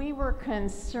we were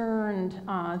concerned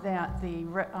that the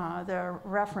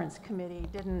reference committee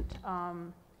didn't,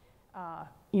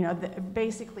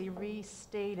 basically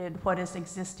restated what is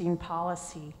existing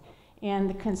policy. And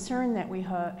the concern that we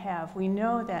have, we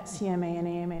know that CMA and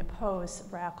AMA oppose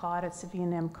RAC audits of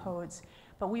E&M codes,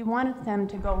 but we wanted them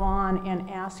to go on and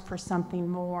ask for something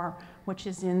more, which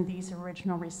is in these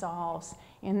original resolves.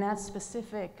 And that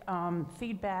specific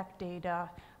feedback data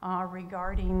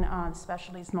regarding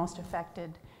specialties most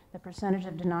affected, the percentage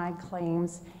of denied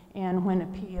claims, and when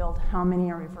appealed, how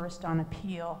many are reversed on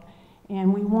appeal.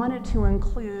 And we wanted to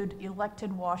include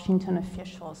elected Washington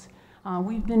officials.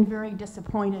 We've been very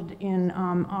disappointed in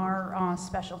our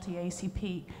specialty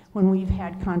ACP when we've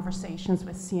had conversations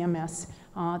with CMS.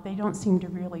 They don't seem to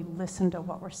really listen to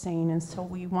what we're saying, and so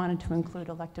we wanted to include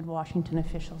elected Washington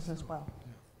officials as well.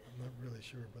 I'm not really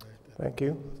sure, but Thank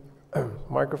you.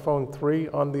 Microphone 3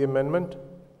 on the amendment.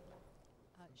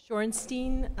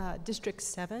 Shorenstein, District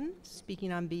 7,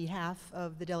 speaking on behalf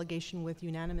of the delegation with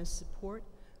unanimous support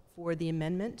for the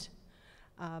amendment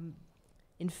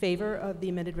in favor of the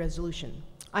amended resolution.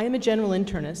 I am a general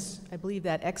internist. I believe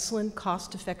that excellent,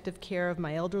 cost-effective care of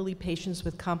my elderly patients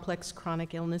with complex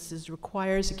chronic illnesses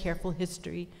requires a careful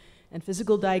history and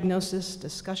physical diagnosis,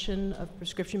 discussion of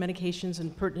prescription medications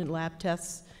and pertinent lab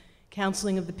tests,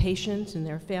 counseling of the patient and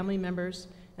their family members,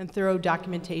 and thorough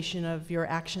documentation of your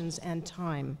actions and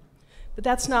time. But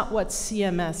that's not what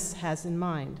CMS has in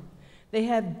mind. They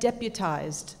have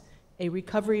deputized a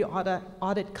recovery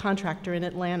audit contractor in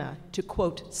Atlanta to,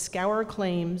 quote, scour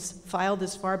claims filed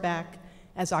as far back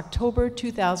as October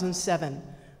 2007,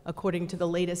 according to the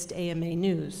latest AMA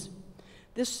news.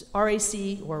 This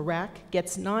RAC, or RAC,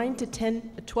 gets 9 to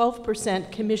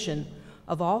 12% commission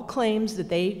of all claims that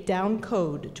they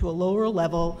downcode to a lower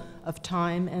level of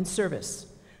time and service.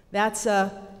 That's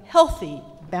a healthy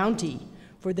bounty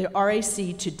for the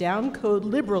RAC to downcode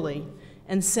liberally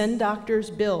and send doctors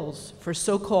bills for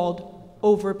so-called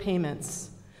overpayments.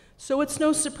 So it's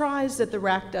no surprise that the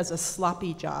RAC does a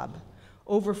sloppy job.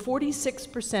 Over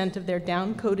 46% of their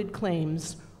downcoded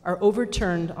claims are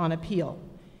overturned on appeal.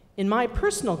 In my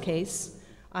personal case,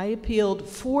 I appealed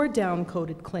 4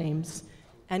 downcoded claims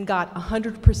and got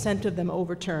 100% of them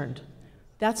overturned.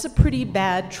 That's a pretty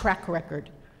bad track record.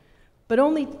 But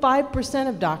only 5%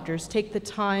 of doctors take the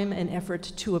time and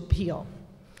effort to appeal.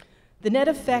 The net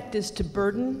effect is to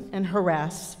burden and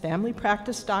harass family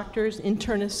practice doctors,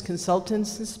 internists,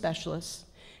 consultants, and specialists,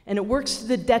 and it works to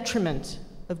the detriment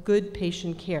of good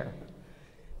patient care.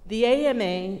 The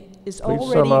AMA is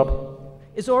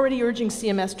already urging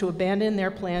CMS to abandon their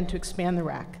plan to expand the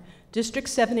RAC. District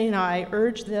 70 and I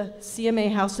urge the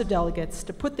CMA House of Delegates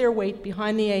to put their weight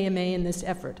behind the AMA in this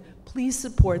effort. Please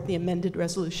support the amended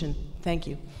resolution. Thank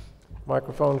you.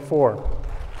 Microphone 4.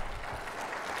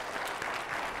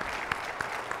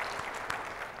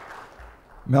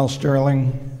 Mel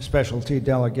Sterling, Specialty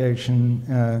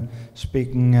Delegation,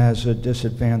 speaking as a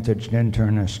disadvantaged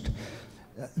internist.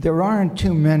 There aren't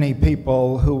too many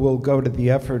people who will go to the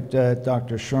effort that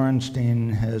Dr.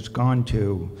 Shorenstein has gone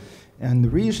to. And the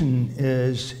reason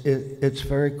is it's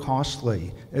very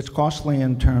costly. It's costly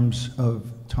in terms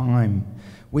of time.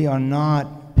 We are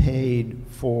not paid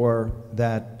for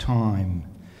that time.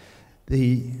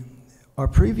 Our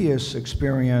previous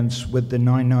experience with the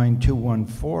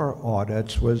 99214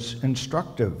 audits was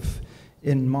instructive.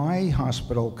 In my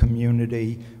hospital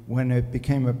community, when it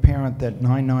became apparent that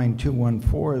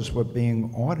 99214s were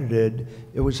being audited,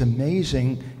 it was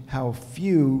amazing how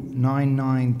few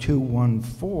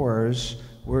 99214s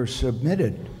were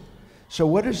submitted. So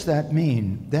what does that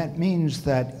mean? That means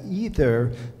that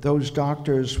either those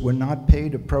doctors were not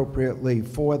paid appropriately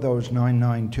for those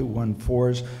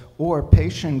 99214s, or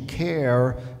patient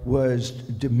care was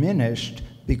diminished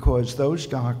because those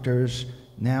doctors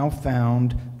now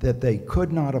found that they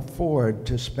could not afford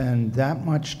to spend that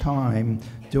much time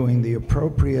doing the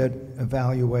appropriate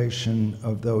evaluation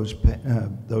of those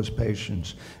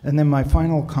patients. And then my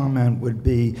final comment would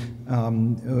be,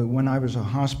 when I was a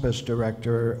hospice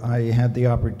director, I had the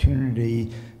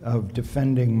opportunity of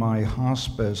defending my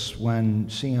hospice when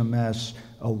CMS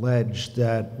alleged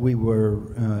that we were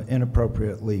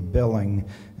inappropriately billing.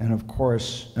 And of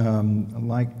course,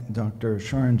 like Dr.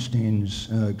 Shorenstein's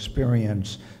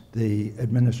experience, the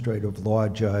administrative law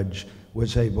judge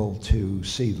was able to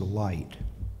see the light.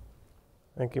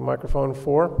 Thank you. Microphone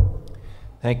 4.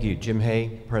 Thank you. Jim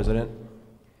Hay, President.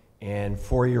 And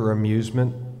for your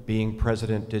amusement, being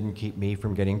president didn't keep me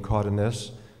from getting caught in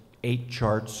this. 8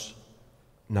 charts,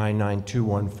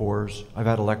 99214s. I've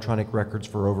had electronic records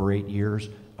for over 8 years.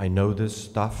 I know this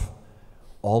stuff,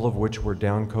 all of which were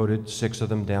downcoded, 6 of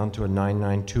them down to a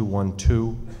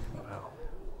 99212.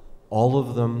 All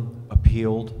of them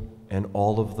appealed and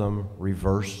all of them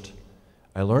reversed.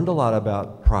 I learned a lot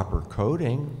about proper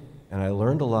coding, and I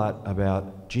learned a lot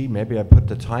about, gee, maybe I put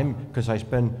the time, because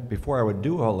before I would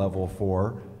do a level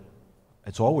 4,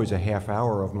 it's always a half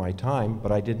hour of my time,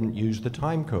 but I didn't use the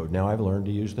time code. Now I've learned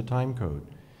to use the time code.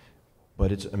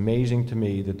 But it's amazing to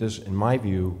me that this, in my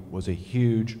view, was a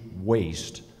huge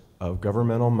waste of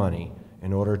governmental money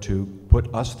in order to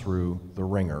put us through the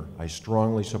ringer. I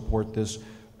strongly support this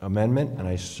amendment, and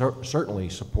I certainly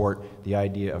support the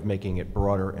idea of making it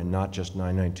broader and not just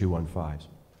 99215s.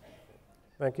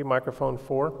 Thank you. Microphone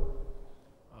 4.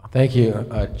 Thank you.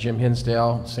 Jim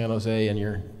Hinsdale, San Jose, and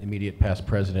your immediate past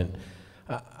president.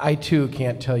 I too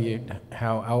can't tell you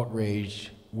how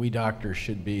outraged we doctors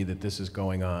should be that this is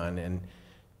going on, and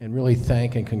really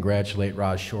thank and congratulate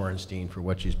Roz Shorenstein for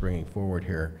what she's bringing forward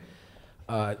here.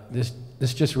 This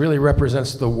just really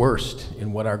represents the worst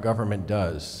in what our government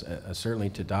does, certainly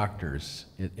to doctors.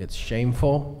 It's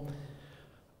shameful.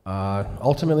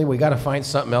 Ultimately, we got to find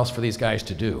something else for these guys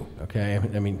to do, okay?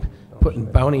 I mean, putting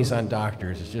bounties on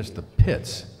doctors is just the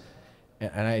pits.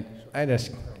 And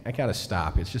I got to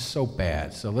stop. It's just so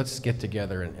bad. So let's get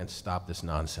together and stop this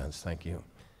nonsense. Thank you.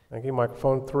 Thank you.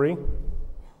 Microphone 3.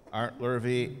 Art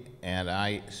Lurvy, and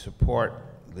I support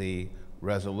the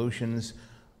resolutions.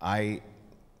 I,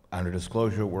 under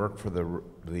disclosure, work for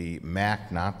the MAC,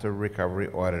 not the recovery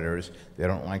auditors. They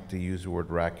don't like to use the word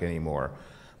RAC anymore.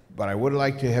 But I would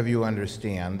like to have you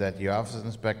understand that the Office of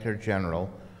Inspector General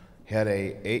had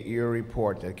a 8-year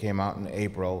report that came out in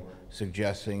April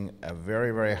suggesting a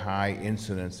very, very high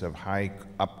incidence of high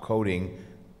upcoding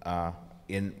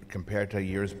compared to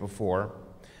years before,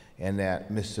 and that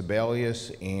Ms.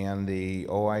 Sebelius and the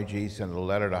OIG sent a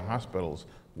letter to hospitals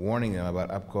warning them about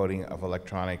upcoding of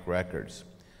electronic records.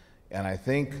 And I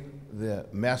think the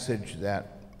message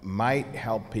that might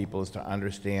help people is to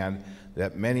understand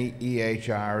that many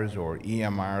EHRs or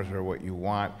EMRs or what you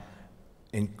want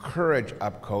encourage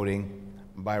upcoding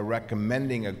by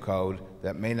recommending a code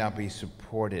that may not be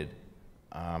supported.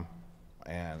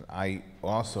 And I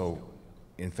also,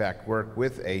 in fact, work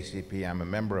with ACP. I'm a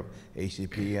member of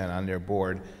ACP and on their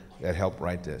board that helped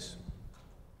write this.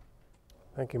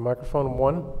 Thank you. Microphone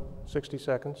 1, 60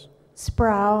 seconds.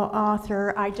 Sproul,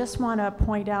 author. I just want to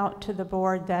point out to the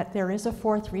board that there is a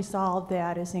fourth resolve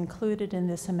that is included in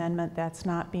this amendment that's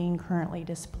not being currently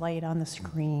displayed on the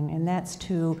screen, and that's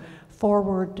to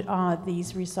forward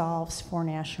these resolves for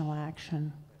national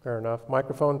action. Fair enough.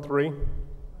 Microphone 3.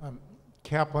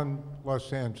 Kaplan,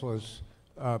 Los Angeles.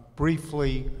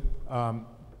 Briefly,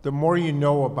 the more you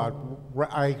know about,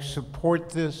 I support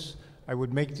this. I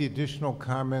would make the additional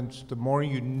comments. The more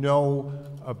you know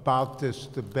about this,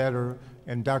 the better.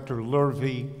 And Dr.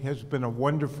 Lurvy has been a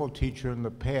wonderful teacher in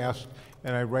the past,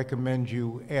 and I recommend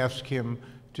you ask him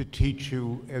to teach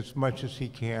you as much as he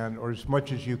can, or as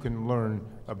much as you can learn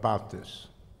about this.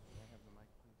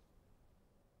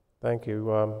 Thank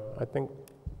you. I think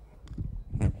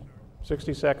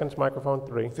 60 seconds, microphone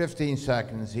 3. 15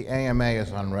 seconds. The AMA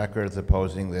is on record as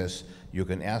opposing this. You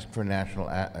can ask for national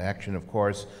action, of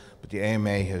course, but the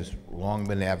AMA has long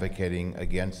been advocating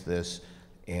against this,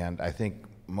 and I think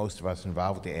most of us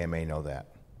involved with the AMA know that.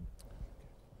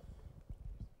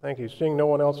 Thank you. Seeing no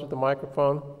one else at the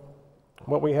microphone,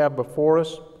 what we have before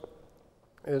us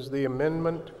is the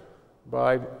amendment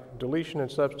by deletion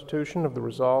and substitution of the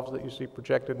resolves that you see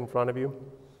projected in front of you.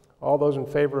 All those in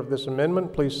favor of this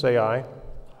amendment, please say aye.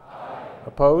 Aye.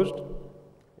 Opposed?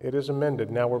 It is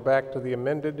amended. Now we're back to the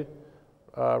amended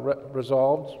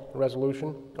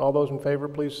resolution. All those in favor,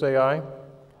 please say aye.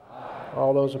 Aye.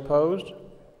 All those opposed?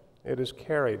 It is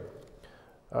carried.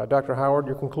 Dr. Howard,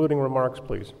 your concluding remarks,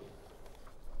 please.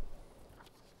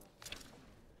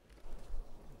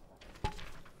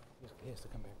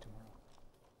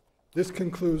 This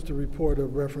concludes the report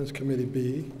of Reference Committee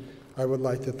B. I would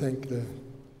like to thank the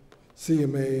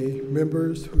CMA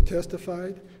members who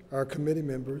testified, our committee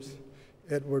members,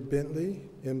 Edward Bentley,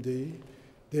 MD,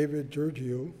 David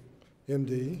Giorgio,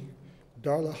 MD,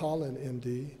 Darla Holland,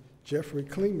 MD, Jeffrey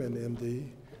Klingman, MD,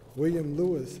 William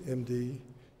Lewis, MD,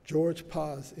 George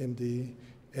Paz, MD,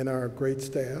 and our great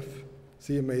staff,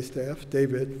 CMA staff,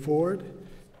 David Ford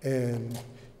and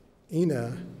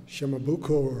Ina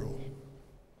Shimabukuro.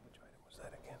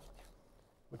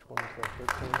 Which one is that,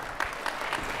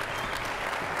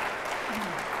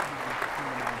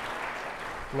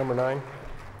 13? Number 9.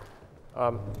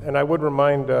 And I would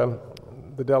remind the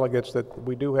delegates that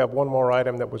we do have one more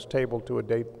item that was tabled to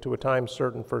a time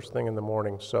certain first thing in the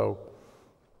morning, so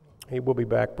he will be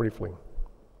back briefly.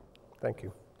 Thank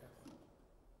you.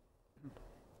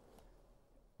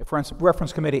 If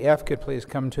Reference Committee F could please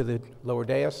come to the lower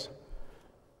dais.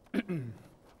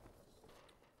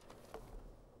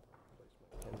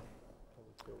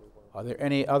 Are there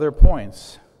any other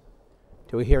points?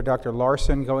 Do we hear Dr.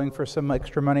 Larson going for some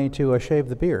extra money to shave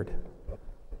the beard?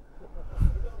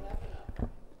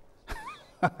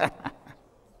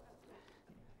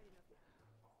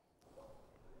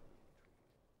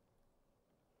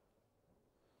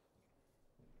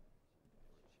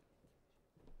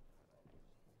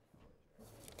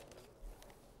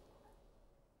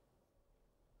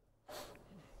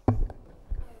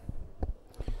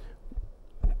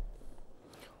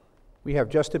 We have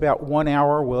just about 1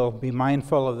 hour. We'll be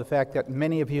mindful of the fact that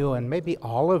many of you, and maybe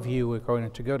all of you, are going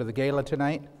to go to the gala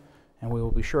tonight, and we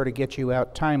will be sure to get you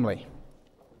out timely.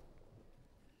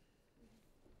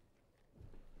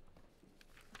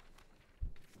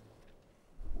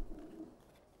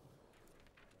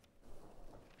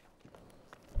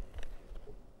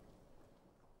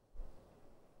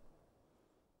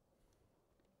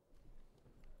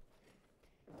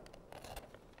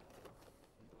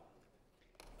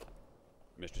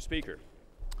 Mr. Speaker.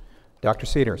 Dr.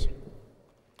 Cedars.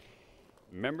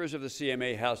 Members of the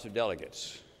CMA House of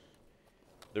Delegates.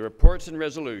 The reports and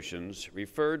resolutions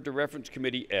referred to Reference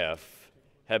Committee F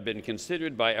have been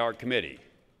considered by our committee,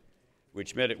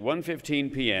 which met at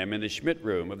 1:15 p.m. in the Schmidt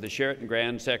Room of the Sheraton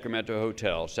Grand Sacramento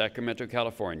Hotel, Sacramento,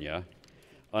 California,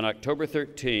 on October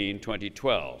 13,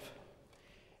 2012.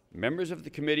 Members of the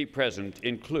committee present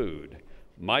include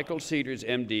Michael Cedars,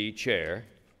 MD, Chair,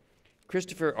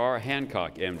 Christopher R.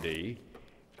 Hancock, MD,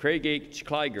 Craig H.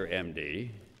 Kleiger,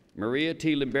 MD, Maria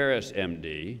T. Limberis,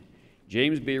 MD,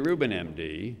 James B. Rubin,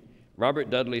 MD, Robert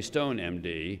Dudley Stone,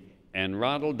 MD, and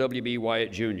Ronald W.B.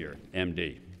 Wyatt, Jr.,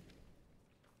 MD.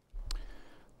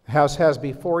 The House has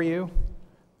before you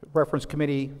Reference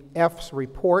Committee F's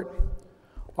report.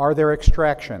 Are there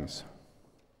extractions?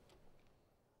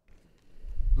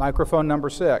 Microphone number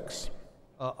 6.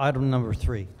 Item number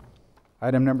 3.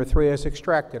 Item number 3 is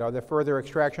extracted. Are there further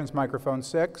extractions? Microphone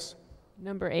 6.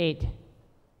 Number 8.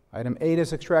 Item 8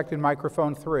 is extracted.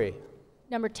 Microphone 3.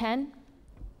 Number 10.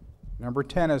 Number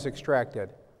 10 is extracted.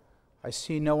 I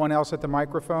see no one else at the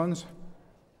microphones.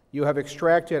 You have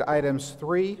extracted items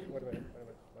 3. Wait a minute,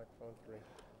 microphone 3.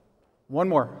 One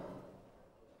more.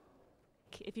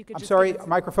 If you could I'm just sorry, give us-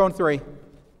 microphone 3.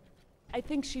 I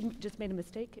think she just made a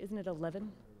mistake. Isn't it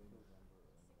 11?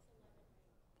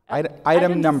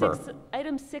 Item number.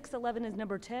 Item 611 is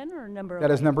number 10 or number 11?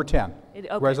 That is number 10. Okay.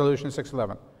 Resolution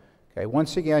 611. Okay,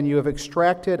 once again, you have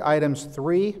extracted items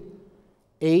 3,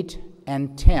 8,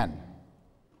 and 10.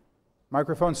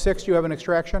 Microphone 6, do you have an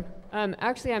extraction?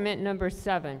 Actually, I meant number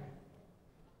 7,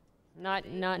 not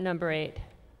number 8.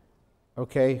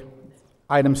 Okay.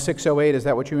 Item 608, is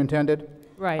that what you intended?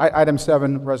 Right. Item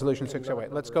 7, resolution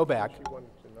 608. Let's go back.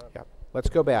 Yeah, let's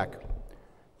go back.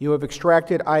 You have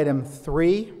extracted item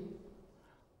 3,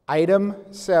 item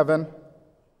 7,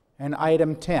 and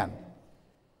item 10.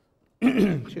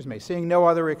 Excuse me. Seeing no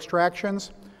other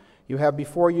extractions, you have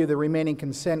before you the remaining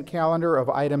consent calendar of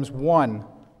items 1,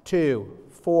 2,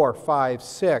 4, 5,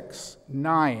 6,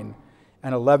 9,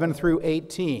 and 11 through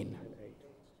 18.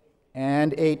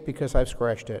 And 8 because I've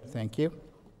scratched it. Thank you.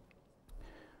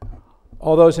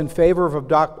 All those in favor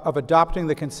of adopting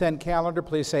the consent calendar,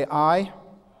 please say aye.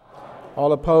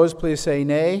 All opposed, please say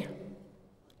nay.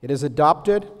 It is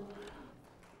adopted.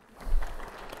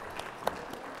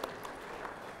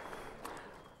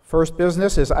 First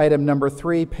business is item number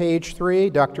 3, page 3.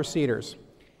 Dr. Cedars.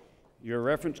 Your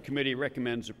Reference Committee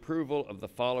recommends approval of the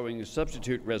following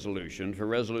substitute resolution for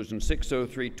Resolution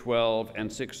 60312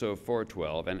 and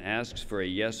 60412 and asks for a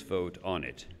yes vote on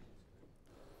it.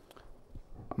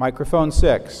 Microphone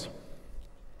 6.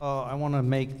 I want to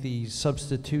make the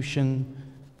substitution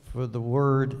for the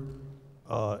word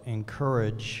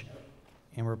encourage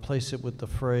and replace it with the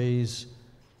phrase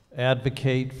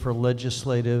advocate for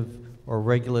legislative or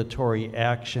regulatory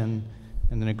action,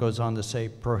 and then it goes on to say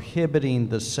prohibiting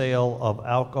the sale of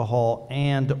alcohol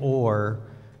and or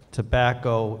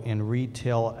tobacco in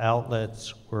retail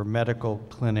outlets where medical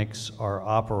clinics are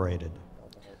operated.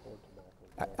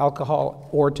 Alcohol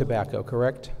or tobacco,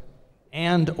 correct?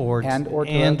 And or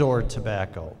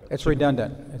tobacco. It's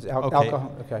redundant. It's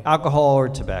alcohol. Okay. Alcohol or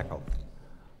tobacco.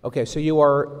 Okay, so you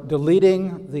are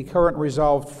deleting the current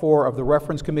resolved 4 of the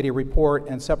Reference Committee report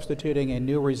and substituting a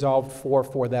new resolved 4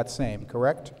 for that same,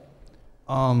 correct?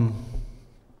 And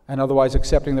otherwise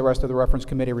accepting the rest of the Reference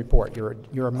Committee report.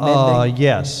 You're amending?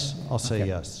 Yes. I'll say Okay.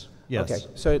 yes. Yes. Okay,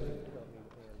 so,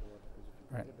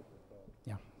 right.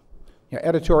 Yeah,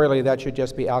 editorially, that should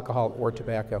just be alcohol or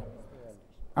tobacco.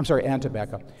 I'm sorry, and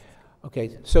tobacco.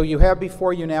 Okay, so you have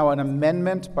before you now an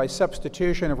amendment by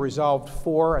substitution of resolved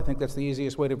 4. I think that's the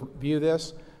easiest way to view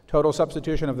this. Total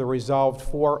substitution of the resolved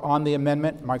 4 on the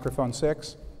amendment. Microphone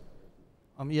 6.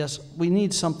 Yes, we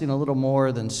need something a little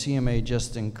more than CMA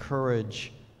just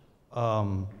encourage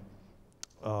the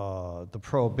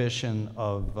prohibition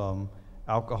of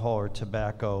alcohol or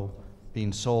tobacco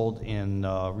being sold in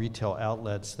retail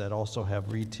outlets that also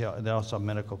have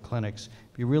medical clinics.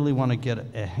 If you really want to get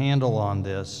a handle on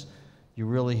this, you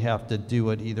really have to do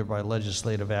it either by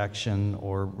legislative action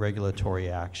or regulatory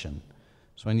action.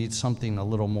 So I need something a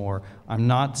little more. I'm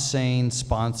not saying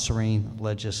sponsoring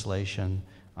legislation.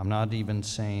 I'm not even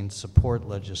saying support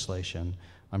legislation.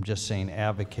 I'm just saying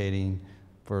advocating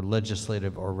for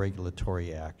legislative or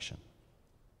regulatory action.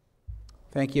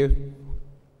 Thank you.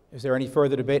 Is there any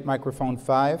further debate? Microphone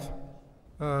 5.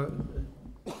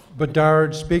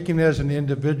 Bedard, speaking as an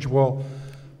individual,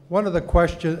 I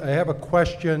have a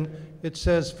question. It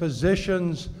says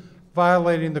physicians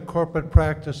violating the corporate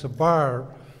practice of bar.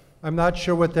 I'm not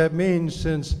sure what that means,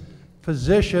 since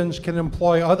physicians can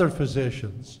employ other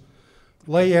physicians.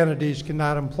 Lay entities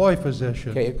cannot employ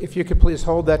physicians. Okay, if you could please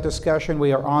hold that discussion.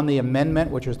 We are on the amendment,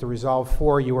 which is the resolve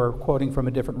 4. You are quoting from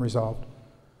a different resolve.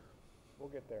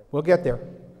 We'll get there.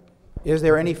 Is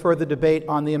there any further debate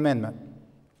on the amendment?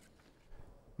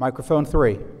 Microphone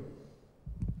 3.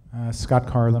 Scott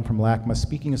Carlin from LACMA,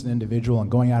 speaking as an individual and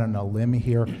going out on a limb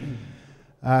here.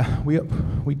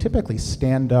 We typically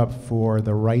stand up for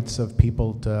the rights of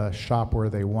people to shop where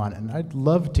they want, and I'd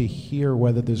love to hear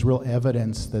whether there's real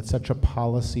evidence that such a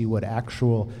policy would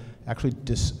actually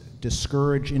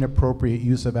discourage inappropriate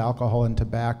use of alcohol and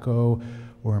tobacco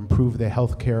or improve the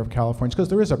health care of Californians, because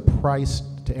there is a price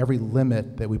to every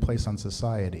limit that we place on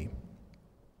society.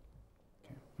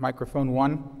 Microphone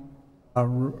 1.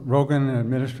 Rogan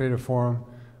Administrative Forum.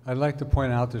 I'd like to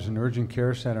point out there's an urgent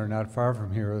care center not far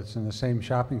from here that's in the same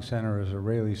shopping center as a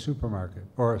Raley supermarket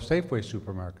or a Safeway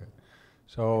supermarket.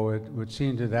 So it would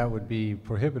seem that would be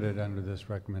prohibited under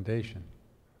this recommendation.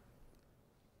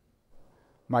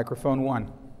 Microphone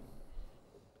 1.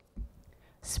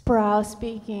 Sproul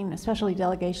speaking, especially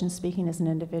delegation speaking as an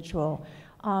individual.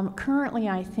 Currently,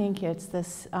 I think it's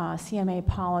this CMA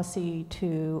policy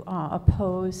to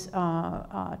oppose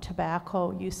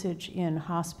tobacco usage in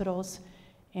hospitals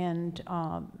and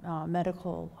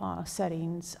medical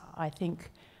settings. I think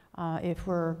if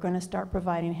we're going to start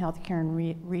providing health care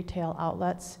in retail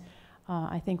outlets,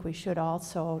 I think we should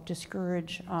also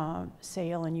discourage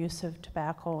sale and use of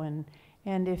tobacco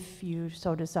and if you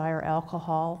so desire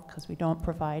alcohol, because we don't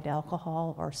provide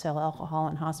alcohol or sell alcohol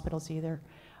in hospitals either,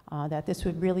 that this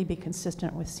would really be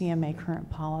consistent with CMA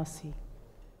current policy.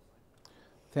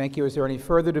 Thank you. Is there any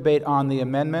further debate on the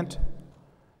amendment?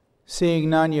 Seeing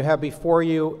none, you have before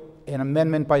you an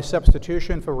amendment by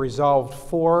substitution for Resolved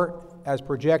 4 as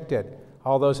projected.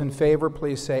 All those in favor,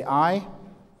 please say aye.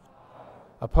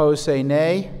 Opposed, say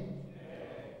nay.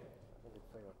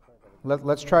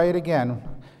 Let's try it again.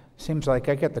 Seems like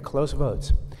I get the close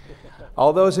votes.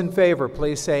 All those in favor,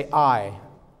 please say aye.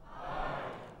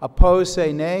 Opposed,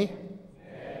 say nay.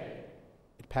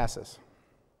 It passes.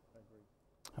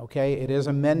 Okay, it is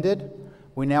amended.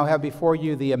 We now have before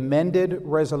you the amended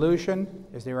resolution.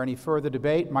 Is there any further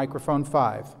debate? Microphone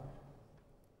 5.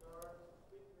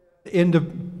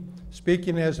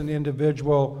 Speaking as an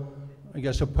individual, I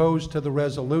guess opposed to the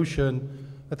resolution,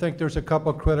 I think there's a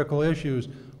couple critical issues.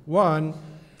 One,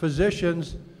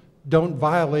 physicians don't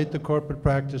violate the corporate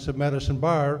practice of medicine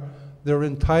bar. They're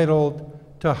entitled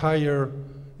to hire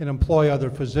and employ other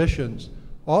physicians.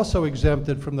 Also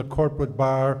exempted from the corporate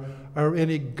bar are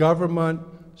any government,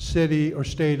 city, or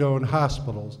state-owned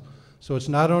hospitals. So it's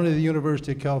not only the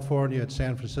University of California, it's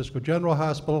San Francisco General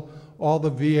Hospital, all the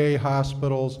VA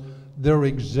hospitals, they're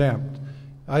exempt.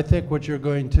 I think what you're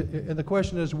going to, and the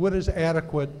question is, what is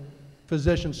adequate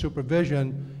physician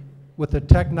supervision? With the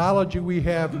technology we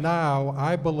have now,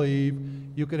 I believe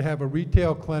you could have a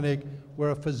retail clinic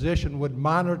where a physician would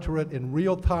monitor it in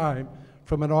real time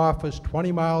from an office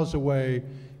 20 miles away,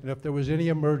 and if there was any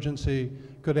emergency,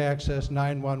 could access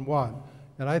 911.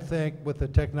 And I think with the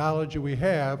technology we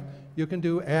have, you can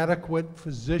do adequate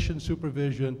physician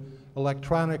supervision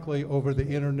electronically over the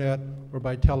internet or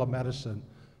by telemedicine.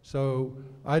 So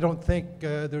I don't think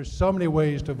there's so many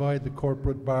ways to avoid the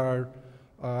corporate bar.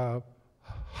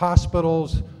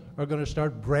 Hospitals are going to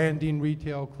start branding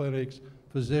retail clinics.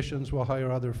 Physicians will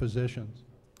hire other physicians.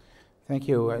 Thank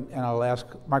you. And I'll ask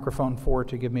microphone 4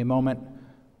 to give me a moment.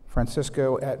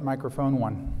 Francisco at microphone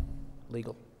 1.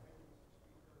 Legal.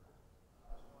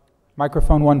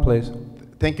 Microphone 1, please.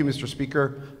 Thank you, Mr.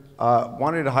 Speaker.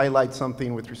 Wanted to highlight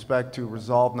something with respect to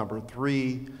Resolve number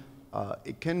 3.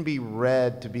 It can be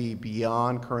read to be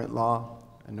beyond current law.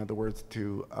 In other words,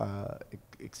 to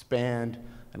expand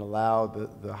and allow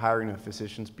the hiring of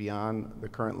physicians beyond the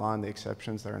current law and the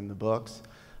exceptions that are in the books.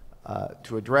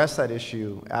 To address that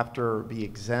issue, after be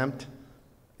exempt,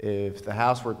 if the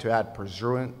House were to add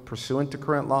pursuant to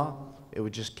current law, it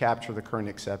would just capture the current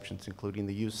exceptions, including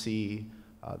the UC,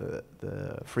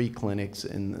 the free clinics,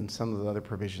 and some of the other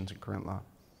provisions in current law.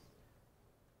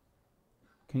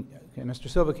 Okay, Mr.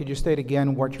 Silva, could you state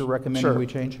again what you're recommending we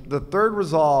change? The third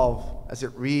resolve, as I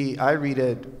read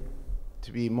it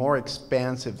to be more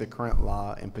expansive than current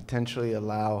law and potentially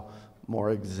allow more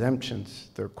exemptions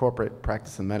to corporate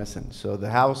practice of medicine. So the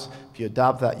House, if you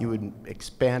adopt that, you would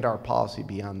expand our policy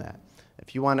beyond that.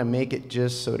 If you want to make it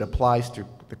just so it applies to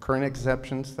the current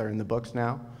exceptions that are in the books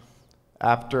now,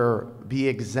 after be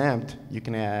exempt, you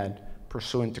can add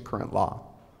pursuant to current law.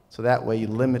 So that way you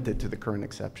limit it to the current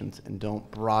exceptions and don't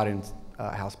broaden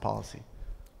House policy.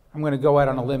 I'm going to go out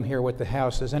on a limb here with the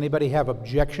House. Does anybody have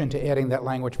objection to adding that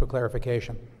language for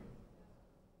clarification?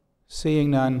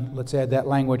 Seeing none, let's add that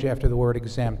language after the word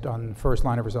exempt on the first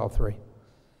line of Resolve 3.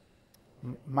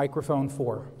 Microphone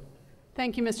 4.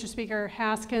 Thank you, Mr. Speaker.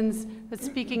 Haskins, but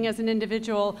speaking as an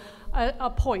individual,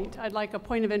 I'd like a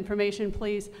point of information,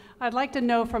 please. I'd like to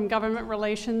know from government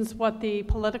relations what the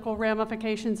political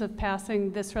ramifications of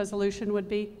passing this resolution would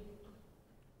be.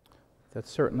 That's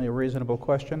certainly a reasonable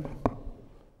question.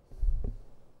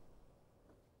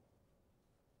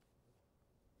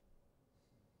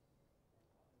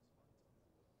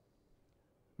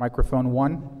 Microphone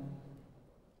 1.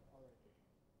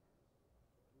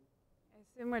 I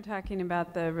assume we're talking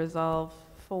about the Resolve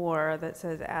 4 that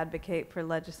says advocate for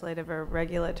legislative or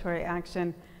regulatory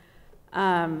action.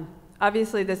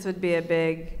 Obviously, this would be a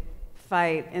big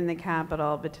fight in the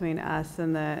Capitol between us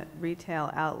and the retail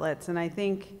outlets, and I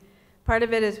think part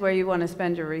of it is where you want to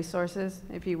spend your resources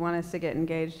if you want us to get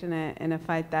engaged in a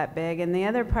fight that big. And the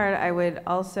other part I would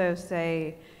also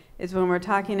say is when we're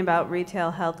talking about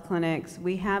retail health clinics,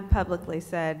 we have publicly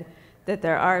said that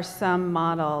there are some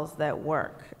models that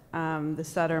work. The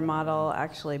Sutter model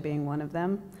actually being one of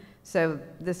them. So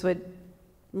this would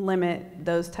limit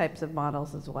those types of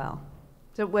models as well.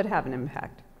 So it would have an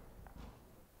impact.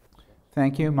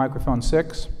 Thank you. Microphone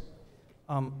 6.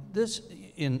 This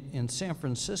in San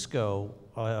Francisco,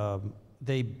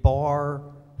 they bar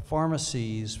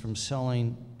pharmacies from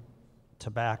selling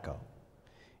tobacco.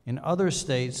 In other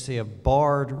states, they have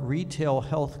barred retail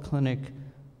health clinics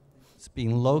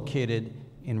being located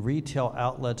in retail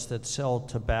outlets that sell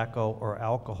tobacco or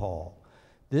alcohol.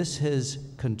 This has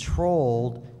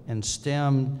controlled and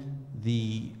stemmed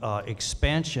the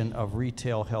expansion of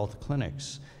retail health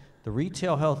clinics. The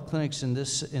retail health clinics in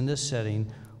this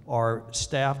setting are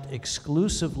staffed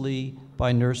exclusively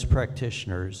by nurse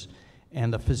practitioners,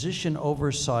 and the physician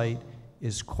oversight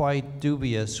is quite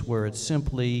dubious, where it's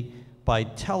simply by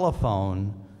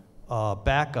telephone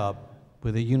backup,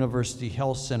 with a university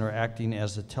health center acting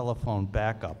as a telephone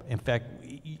backup. In fact,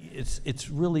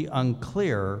 it's really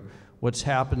unclear what's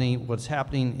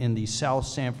happening in the South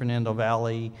San Fernando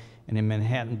Valley and in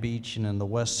Manhattan Beach and in the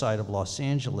west side of Los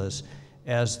Angeles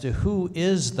as to who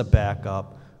is the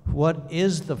backup, what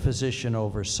is the physician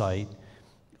oversight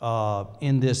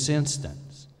in this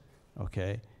instance,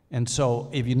 okay? And so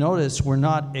if you notice, we're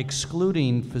not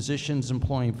excluding physicians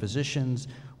employing physicians.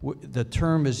 The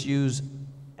term is used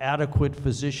adequate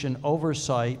physician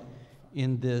oversight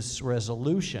in this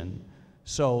resolution.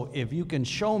 So if you can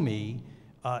show me,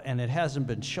 and it hasn't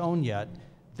been shown yet,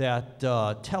 that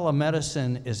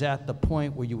telemedicine is at the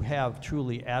point where you have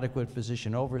truly adequate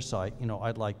physician oversight, you know,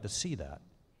 I'd like to see that.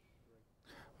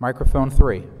 Microphone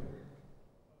 3.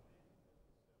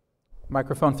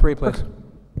 Microphone 3, please.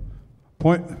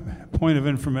 Point of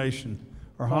information.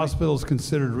 Are hospitals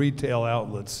considered retail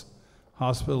outlets?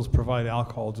 Hospitals provide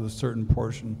alcohol to a certain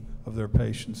portion of their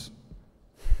patients.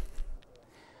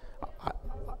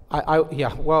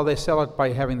 Yeah, well, they sell it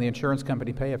by having the insurance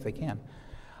company pay if they can.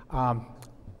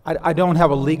 I don't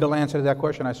have a legal answer to that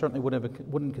question. I certainly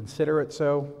wouldn't consider it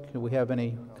so. Do we have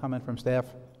any comment from staff?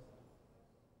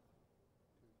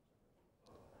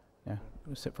 Yeah,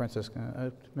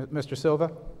 Francisco. Mr.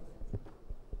 Silva?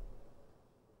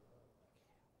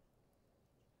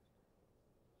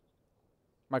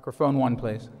 Microphone 1,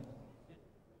 please.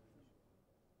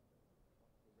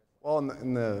 Well,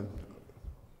 in the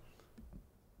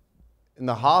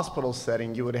hospital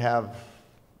setting, you would have,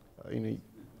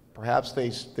 perhaps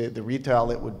the retail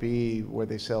outlet would be where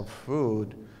they sell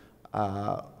food,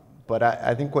 but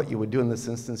I think what you would do in this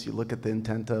instance, you look at the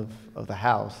intent of the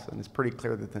House, and it's pretty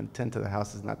clear that the intent of the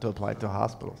House is not to apply to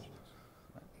hospitals.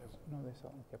 No, they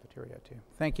sell in the cafeteria too.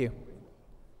 Thank you.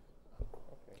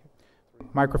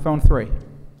 Microphone 3.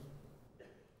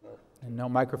 And no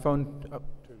microphone. Oh.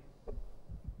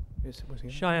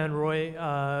 Cheyenne Roy,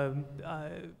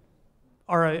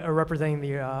 representing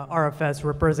the RFS,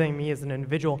 representing me as an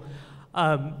individual.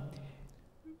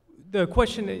 The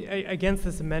question against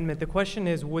this amendment, the question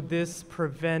is, would this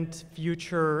prevent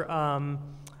future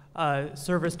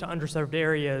service to underserved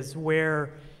areas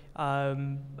where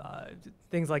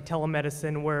things like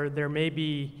telemedicine, where there may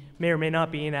or may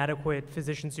not be inadequate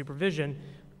physician supervision,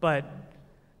 but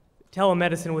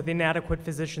telemedicine with inadequate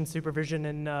physician supervision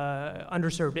in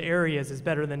underserved areas is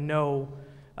better than no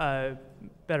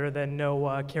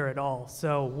care at all.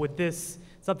 So would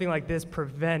something like this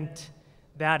prevent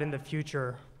that in the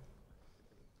future?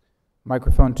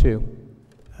 Microphone 2.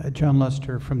 John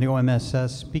Lester from the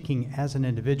OMSS, speaking as an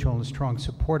individual in strong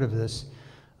support of this.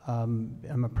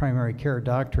 I'm a primary care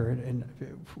doctor, and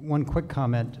one quick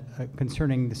comment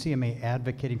concerning the CMA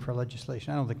advocating for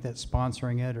legislation. I don't think that's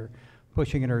sponsoring it or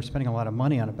pushing it or spending a lot of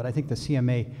money on it, but I think the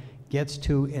CMA gets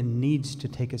to and needs to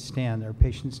take a stand. Our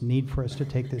patients need for us to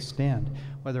take this stand.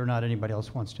 Whether or not anybody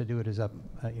else wants to do it is up,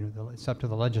 it's up to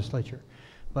the legislature.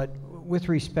 But with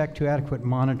respect to adequate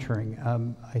monitoring,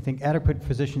 I think adequate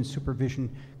physician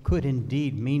supervision could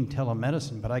indeed mean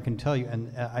telemedicine, but I can tell you,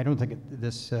 and I don't think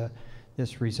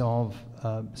this resolve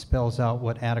spells out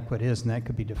what adequate is, and that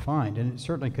could be defined, and it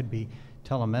certainly could be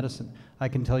telemedicine. I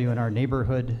can tell you in our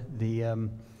neighborhood,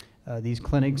 these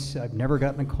clinics, I've never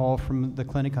gotten a call from the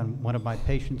clinic on one of my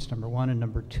patients, number one, and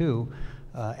number two,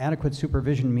 adequate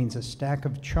supervision means a stack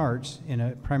of charts in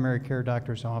a primary care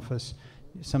doctor's office,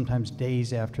 sometimes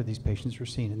days after these patients are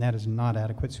seen, and that is not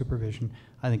adequate supervision.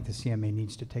 I think the CMA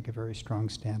needs to take a very strong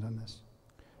stand on this.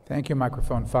 Thank you.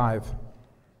 Microphone 5.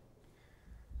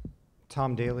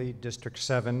 Tom Daly, District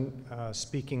 7,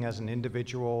 speaking as an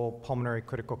individual pulmonary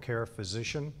critical care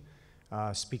physician,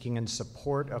 speaking in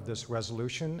support of this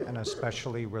resolution, and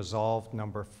especially resolved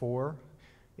number 4.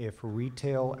 If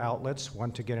retail outlets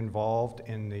want to get involved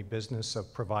in the business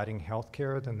of providing health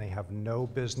care, then they have no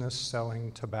business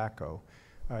selling tobacco.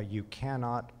 You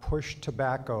cannot push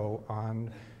tobacco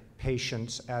on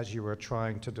patients as you are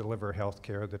trying to deliver health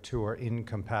care. The two are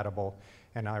incompatible,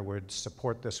 and I would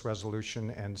support this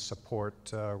resolution and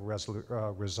support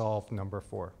resolve number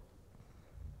 4.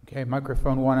 Okay,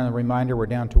 microphone 1, and a reminder, we're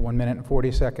down to 1 minute and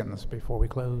 40 seconds before we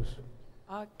close.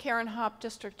 Karen Hopp,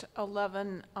 District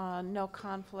 11, no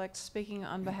conflicts, speaking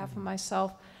on behalf of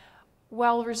myself.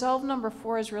 While resolve number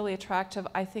 4 is really attractive,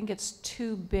 I think it's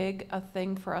too big a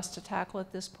thing for us to tackle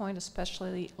at this point,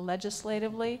 especially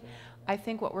legislatively. I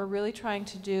think what we're really trying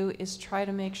to do is try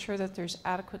to make sure that there's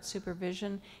adequate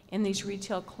supervision in these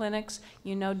retail clinics.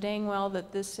 You know dang well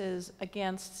that this is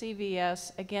against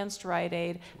CVS, against Rite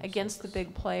Aid, against the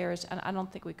big players, and I don't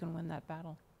think we can win that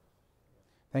battle.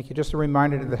 Thank you. Just a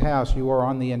reminder to the House, you are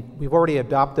on we've already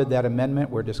adopted that amendment.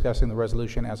 We're discussing the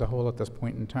resolution as a whole at this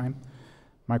point in time.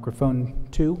 Microphone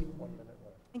 2.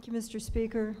 Thank you, Mr.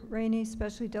 Speaker. Rainey,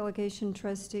 Special Delegation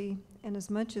Trustee, and as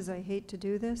much as I hate to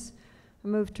do this, I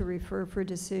move to refer for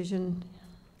decision.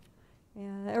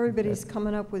 And everybody's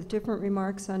coming up with different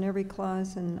remarks on every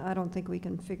clause, and I don't think we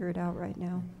can figure it out right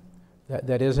now.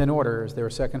 That is in order. Is there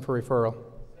a second for referral?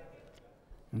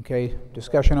 Okay,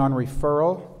 discussion on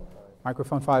referral.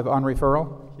 Microphone 5 on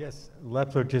referral. Yes,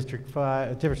 Lepler,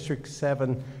 District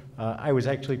 7. I was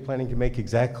actually planning to make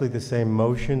exactly the same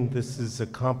motion. This is a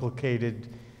complicated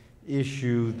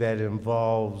issue that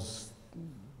involves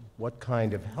what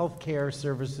kind of health care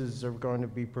services are going to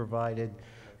be provided,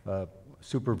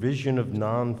 supervision of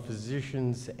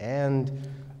non-physicians, and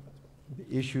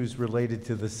issues related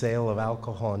to the sale of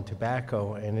alcohol and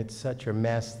tobacco. And it's such a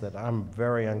mess that I'm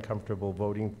very uncomfortable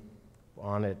voting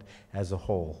on it as a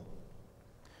whole.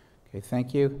 Okay,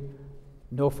 thank you.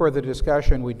 No further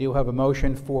discussion. We do have a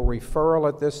motion for referral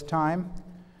at this time.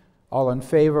 All in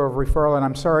favor of referral, and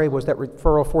I'm sorry, was that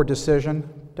referral for decision,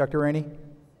 Dr. Rainey?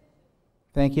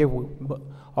 Thank you.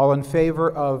 All in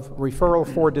favor of referral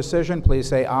for decision, please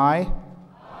say aye.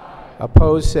 Aye.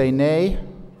 Opposed, say nay.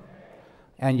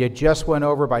 And you just went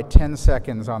over by 10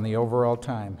 seconds on the overall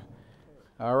time.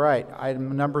 All right,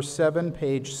 item number 7,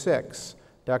 page 6.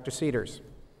 Dr. Cedars.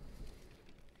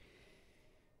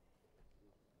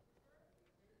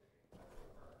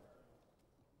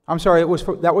 I'm sorry,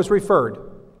 that was referred.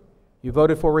 You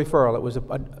voted for referral.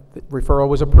 Referral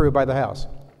was approved by the House.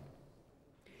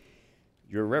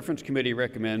 Your reference committee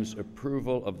recommends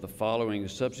approval of the following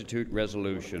substitute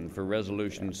resolution for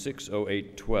Resolution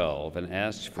 60812 and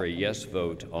asks for a yes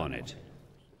vote on it.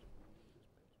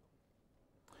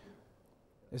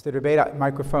 Is there debate at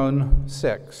microphone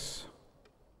 6?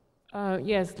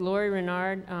 Yes, Lori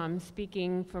Renard,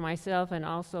 speaking for myself and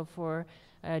also for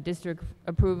district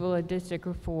approval of District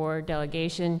 4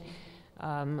 delegation.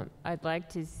 I'd like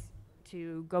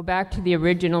to go back to the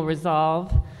original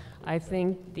resolve. I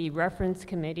think the reference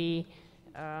committee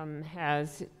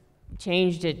has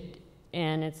changed it,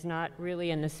 and it's not really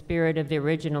in the spirit of the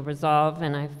original resolve,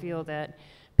 and I feel that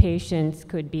patients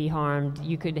could be harmed.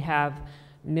 You could have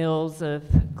mills of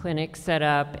clinics set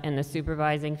up, and the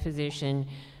supervising physician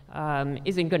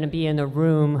isn't going to be in the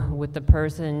room with the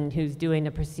person who's doing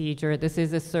the procedure. This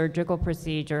is a surgical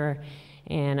procedure,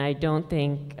 and I don't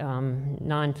think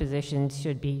non-physicians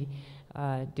should be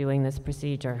doing this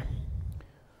procedure.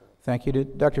 Thank you.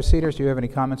 Dr. Cedars, do you have any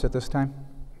comments at this time?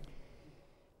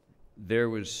 There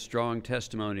was strong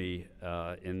testimony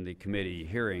in the committee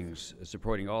hearings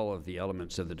supporting all of the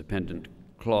elements of the dependent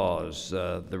clause.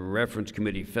 The reference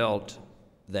committee felt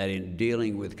that in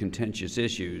dealing with contentious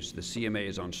issues, the CMA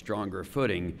is on stronger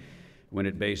footing when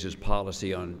it bases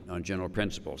policy on general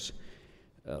principles.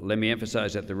 Let me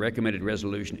emphasize that the recommended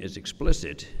resolution is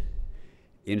explicit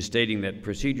in stating that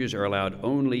procedures are allowed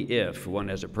only if one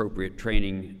has appropriate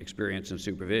training, experience, and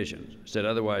supervision. Said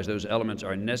otherwise, those elements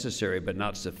are necessary but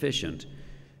not sufficient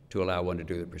to allow one to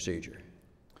do the procedure.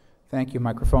 Thank you.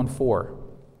 Microphone 4.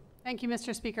 Thank you,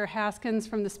 Mr. Speaker. Haskins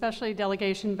from the specialty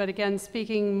delegation, but again,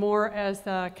 speaking more as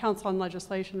the Council on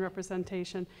Legislation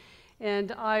representation.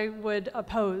 And I would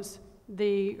oppose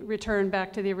the return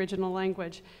back to the original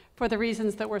language for the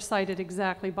reasons that were cited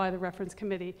exactly by the reference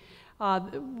committee.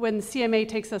 When CMA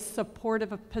takes a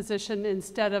supportive position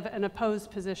instead of an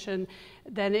opposed position,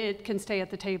 then it can stay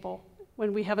at the table.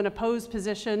 When we have an opposed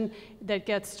position that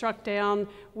gets struck down,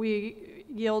 we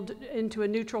yield into a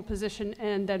neutral position,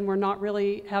 and then we're not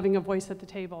really having a voice at the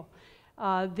table.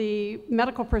 The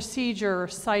medical procedure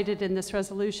cited in this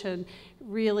resolution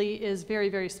really is very,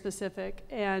 very specific,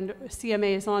 and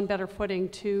CMA is on better footing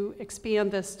to expand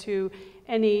this to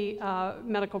any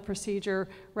medical procedure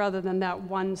rather than that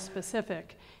one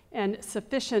specific. And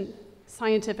sufficient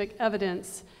scientific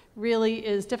evidence really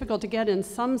is difficult to get in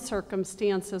some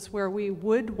circumstances where we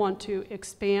would want to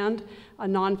expand a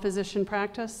non-physician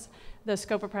practice, the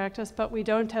scope of practice, but we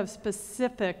don't have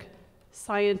specific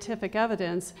scientific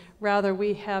evidence. Rather,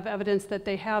 we have evidence that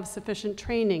they have sufficient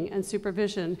training and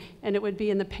supervision, and it would be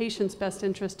in the patient's best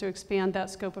interest to expand that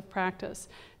scope of practice.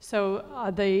 So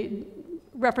the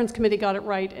reference committee got it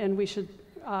right, and we should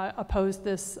oppose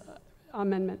this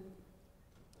amendment.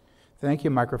 Thank you.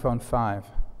 Microphone 5.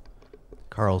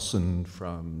 Carlson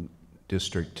from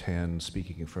District 10,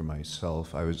 speaking for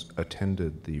myself. I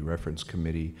attended the reference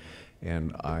committee,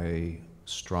 and I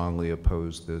strongly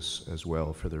oppose this as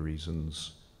well for the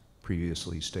reasons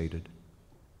previously stated.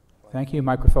 Thank you.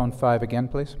 Microphone 5 again,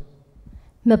 please.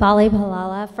 Mabali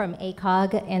Palala from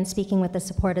ACOG, and speaking with the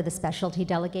support of the specialty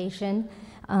delegation.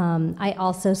 I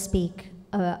also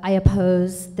I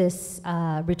oppose this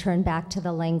return back to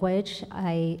the language.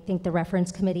 I think the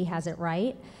reference committee has it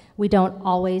right. We don't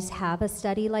always have a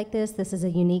study like this. This is a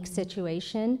unique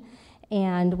situation.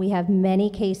 And we have many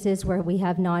cases where we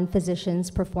have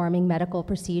non-physicians performing medical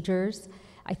procedures.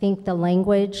 I think the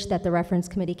language that the reference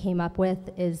committee came up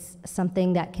with is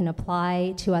something that can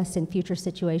apply to us in future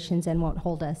situations and won't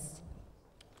hold us.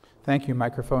 Thank you.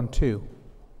 Microphone 2.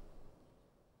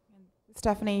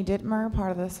 Stephanie Dittmer,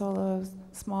 part of the solo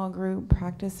small group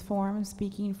practice forum,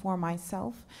 speaking for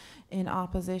myself in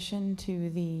opposition to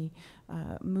the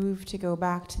move to go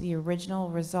back to the original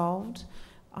resolved.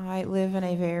 I live in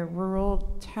a very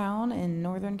rural town in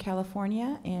Northern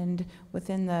California, and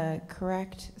within the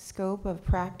correct scope of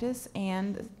practice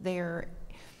and their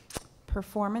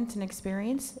performance and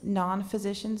experience,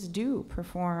 non-physicians do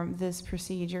perform this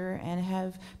procedure and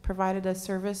have provided a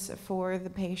service for the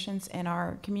patients in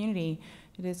our community.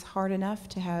 It is hard enough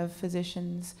to have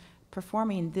physicians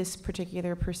performing this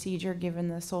particular procedure given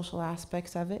the social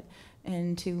aspects of it,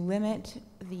 and to limit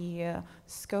the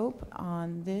scope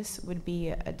on this would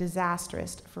be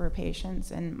disastrous for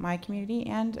patients in my community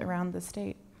and around the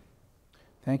state.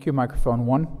 Thank you. Microphone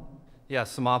 1. Yeah,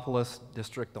 Simopoulos,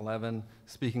 District 11.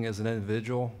 Speaking as an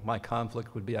individual, my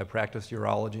conflict would be I practice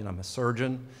urology and I'm a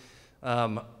surgeon.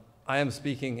 I am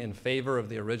speaking in favor of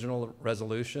the original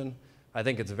resolution. I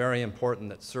think it's very important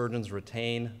that surgeons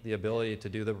retain the ability to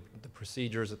do the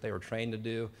procedures that they were trained to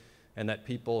do, and that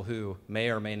people who may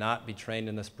or may not be trained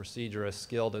in this procedure as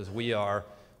skilled as we are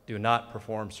do not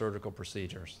perform surgical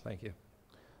procedures. Thank you.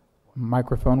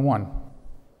 Microphone 1.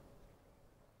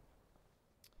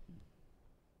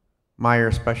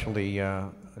 Meyer, specialty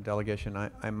delegation.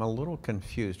 I'm a little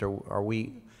confused. Are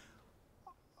we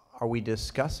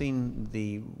discussing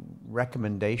the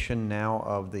recommendation now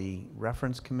of the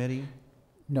reference committee?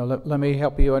 No, let me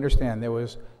help you understand. There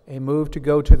was a move to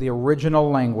go to the original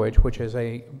language, which is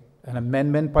an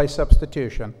amendment by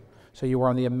substitution. So you are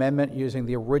on the amendment using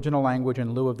the original language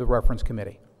in lieu of the reference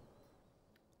committee.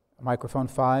 Microphone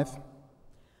 5.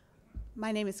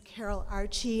 My name is Carol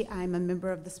Archie. I'm a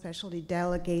member of the specialty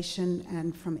delegation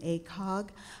and from ACOG.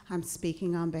 I'm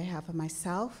speaking on behalf of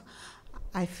myself.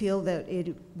 I feel that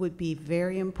it would be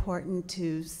very important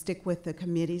to stick with the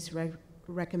committee's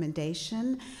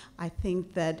recommendation. I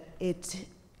think that it,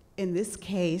 in this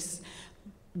case,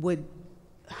 would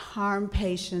harm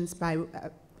patients by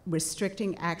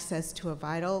restricting access to a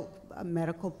vital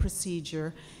medical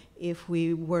procedure if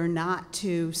we were not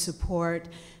to support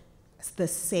the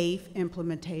safe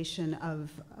implementation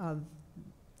of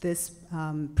this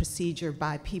procedure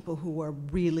by people who are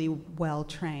really well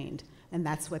trained. And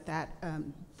that's what the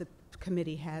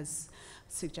committee has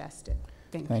suggested.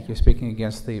 Thank you. Speaking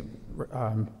against the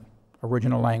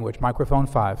original language. Microphone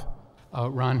 5.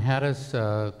 Ron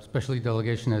Hattis, specialty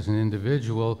delegation as an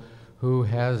individual who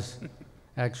has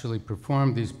actually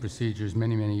performed these procedures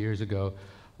many, many years ago.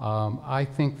 I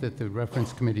think that the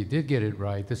reference committee did get it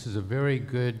right. This is a very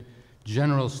good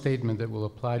general statement that will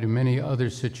apply to many other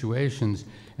situations.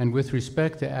 And with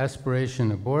respect to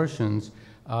aspiration abortions,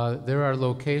 there are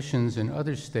locations in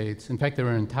other states, in fact, there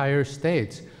are entire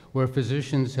states where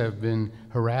physicians have been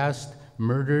harassed,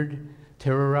 murdered,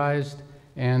 terrorized,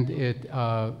 and it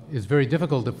is very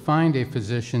difficult to find a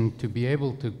physician to be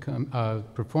able to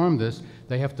perform this.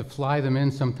 They have to fly them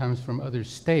in sometimes from other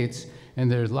states,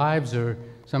 and their lives are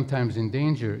sometimes in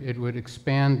danger. It would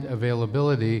expand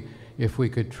availability if we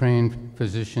could train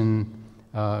physician,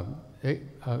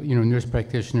 nurse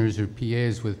practitioners or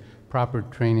PAs with proper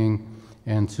training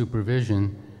and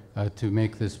supervision to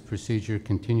make this procedure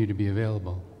continue to be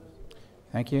available.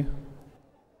 Thank you.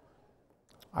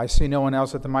 I see no one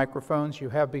else at the microphones. You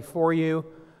have before you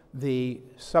the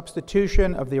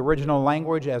substitution of the original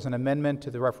language as an amendment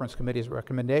to the reference committee's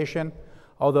recommendation.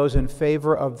 All those in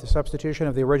favor of the substitution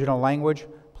of the original language,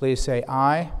 please say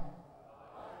aye.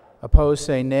 Opposed,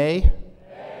 say nay.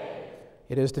 Nay.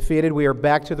 It is defeated. We are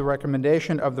back to the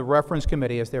recommendation of the reference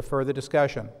committee. Is there further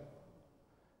discussion?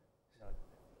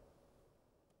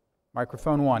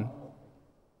 Microphone 1.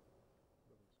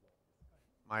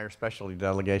 Meyer specialty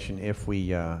delegation, if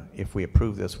we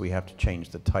approve this, we have to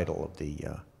change the title of the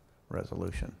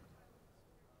resolution.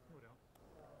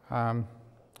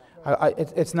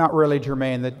 It's not really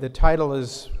germane. The title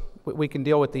is, we can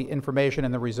deal with the information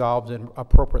and the resolved and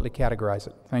appropriately categorize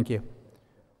it. Thank you.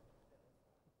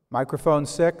 Microphone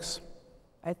 6.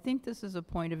 I think this is a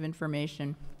point of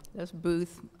information. That's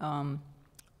Booth,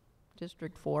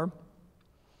 District 4.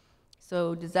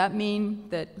 So does that mean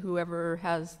that whoever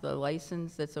has the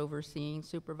license that's overseeing,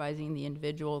 supervising the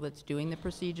individual that's doing the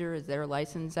procedure, is their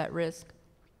license at risk?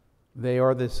 They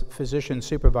are the physician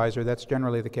supervisor. That's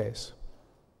generally the case.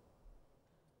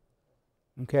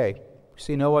 Okay.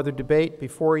 See no other debate.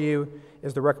 Before you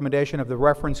is the recommendation of the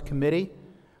reference committee.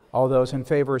 All those in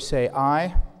favor say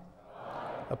aye.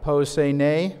 Aye. Opposed say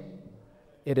nay.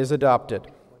 It is adopted.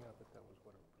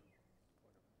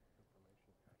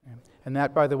 And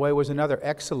that, by the way, was another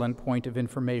excellent point of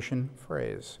information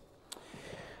phrase.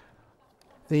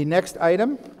 The next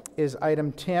item is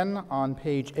item 10 on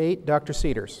page 8. Dr.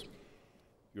 Cedars.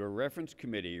 Your reference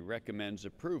committee recommends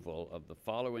approval of the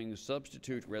following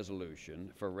substitute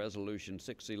resolution for Resolution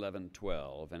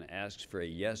 61112 and asks for a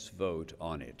yes vote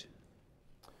on it.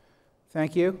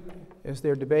 Thank you. Is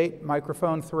there debate?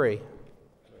 Microphone 3.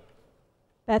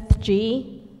 Beth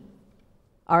G.,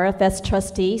 RFS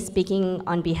trustee, speaking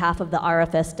on behalf of the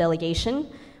RFS delegation.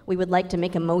 We would like to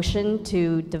make a motion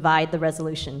to divide the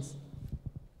resolutions.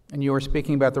 And you are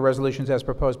speaking about the resolutions as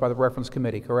proposed by the reference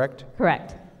committee, correct?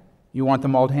 Correct. You want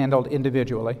them all handled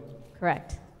individually?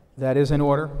 Correct. That is in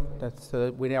order. That's,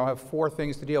 we now have 4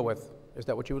 things to deal with. Is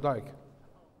that what you would like?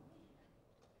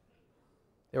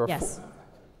 There are yes.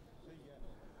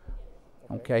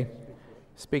 4. Okay.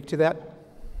 Speak to that.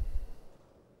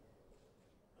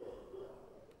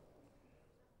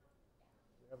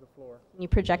 Can you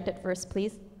project it first,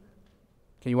 please?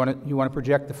 Okay, you want to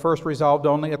project the first resolved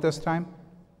only at this time?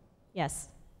 Yes.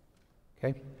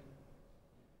 Okay.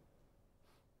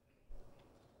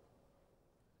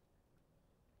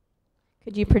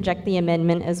 Could you project the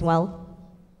amendment as well?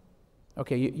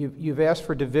 Okay, you've asked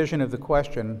for division of the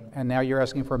question, and now you're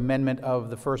asking for amendment of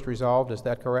the first resolved. Is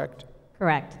that correct?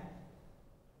 Correct.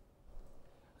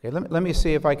 Okay, let me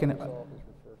see if I can.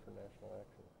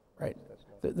 Right.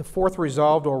 The 4th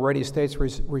resolved already states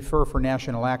refer for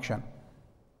national action.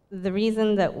 The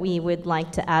reason that we would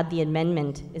like to add the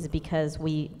amendment is because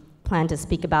we plan to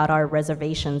speak about our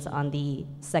reservations on the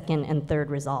 2nd and 3rd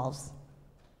resolves.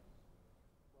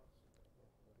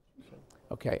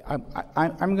 Okay,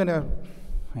 I'm going to,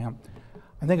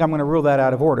 I think I'm going to rule that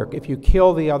out of order. If you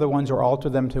kill the other ones or alter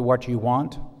them to what you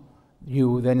want,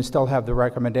 you then still have the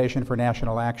recommendation for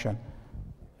national action.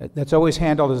 That's always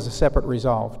handled as a separate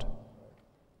resolved.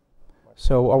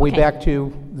 So are we back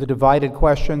to the divided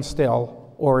question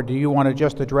still, or do you want to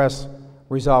just address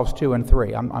resolves 2 and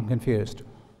 3? I'm confused.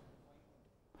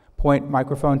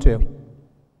 Microphone 2.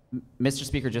 Mr.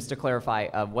 Speaker, just to clarify,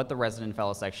 what the resident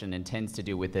fellow section intends to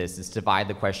do with this is divide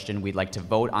the question. We'd like to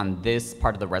vote on this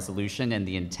part of the resolution, and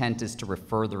the intent is to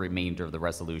refer the remainder of the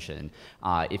resolution.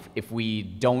 If we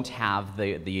don't have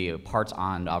the part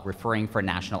on referring for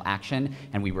national action,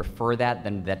 and we refer that,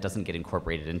 then that doesn't get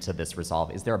incorporated into this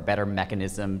resolve. Is there a better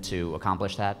mechanism to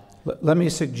accomplish that? Let me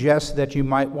suggest that you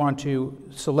might want to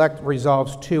select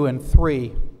resolves 2 and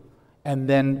 3, and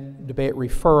then debate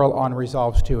referral on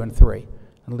resolves 2 and 3.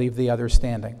 and leave the others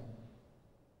standing.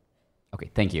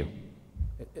 Okay, thank you.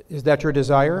 Is that your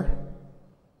desire?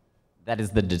 That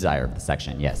is the desire of the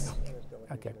section, yes.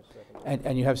 Okay.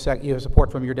 And you have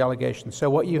support from your delegation. So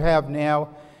what you have now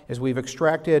is we've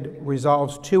extracted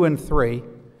resolves 2 and 3.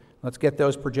 Let's get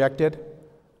those projected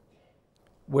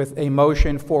with a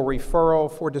motion for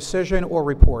referral for decision or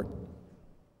report.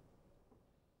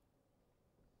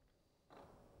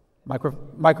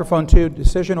 Microphone 2,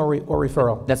 decision or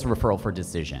referral? That's a referral for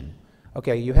decision.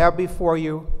 Okay, you have before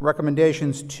you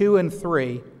recommendations 2 and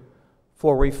 3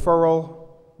 for referral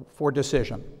for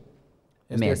decision.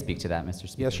 May I speak to that, Mr.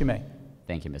 Speaker? Yes, you may.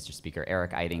 Thank you, Mr. Speaker.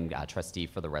 Eric Eiting, trustee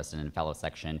for the resident and fellow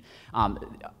section.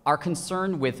 Our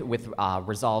concern with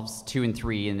resolves 2 and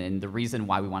 3, and the reason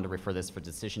why we want to refer this for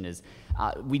decision is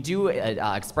we do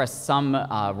express some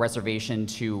reservation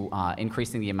to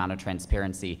increasing the amount of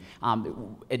transparency.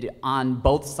 On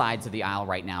both sides of the aisle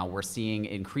right now, we're seeing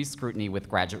increased scrutiny with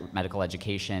graduate medical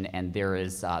education, and there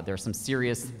are some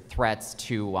serious threats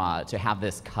to have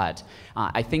this cut.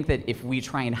 I think that if we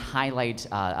try and highlight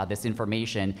this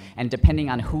information, and depending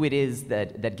on who it is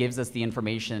that gives us the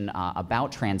information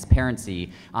about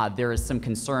transparency, there is some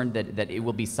concern that it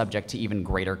will be subject to even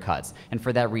greater cuts. And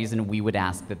for that reason, we would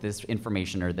ask that this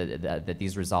information or that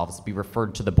these resolves be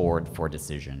referred to the board for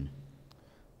decision.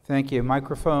 Thank you.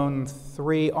 Microphone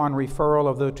 3 on referral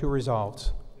of the 2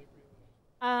 resolves.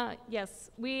 Yes,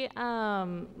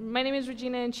 my name is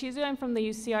Regina Nchizu. I'm from the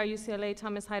UCR-UCLA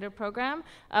Thomas Hyder program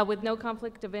with no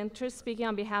conflict of interest, speaking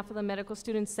on behalf of the medical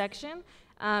students section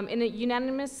in a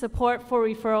unanimous support for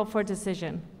referral for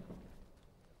decision.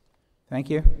 Thank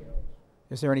you.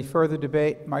 Is there any further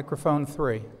debate? Microphone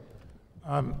 3.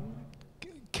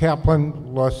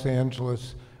 Kaplan, Los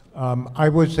Angeles. I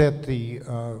was at the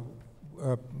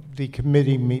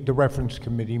committee, the reference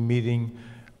committee meeting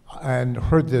and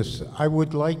heard this. I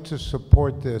would like to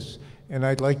support this, and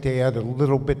I'd like to add a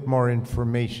little bit more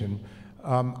information.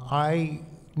 I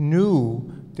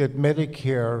knew that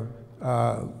Medicare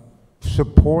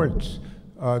supports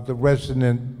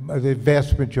the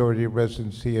vast majority of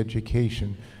residency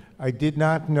education. I did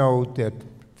not know that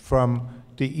from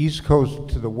the East Coast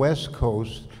to the West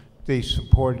Coast, they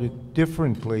support it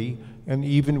differently, and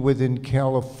even within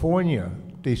California,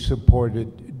 they support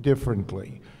it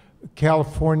differently.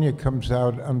 California comes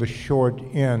out on the short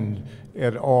end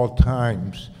at all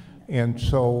times, and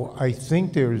so I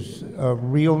think there's a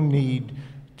real need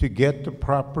to get the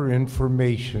proper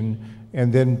information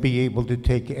and then be able to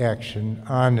take action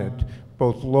on it,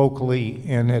 both locally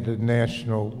and at a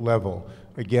national level.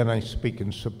 Again, I speak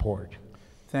in support.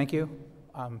 Thank you.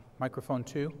 Microphone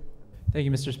 2. Thank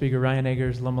you, Mr. Speaker. Ryan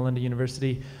Eggers, Loma Linda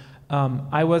University.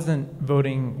 I wasn't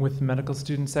voting with the medical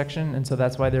student section, and so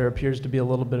that's why there appears to be a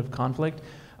little bit of conflict.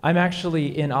 I'm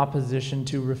actually in opposition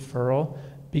to referral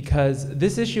because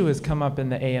this issue has come up in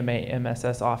the AMA,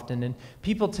 MSS often, and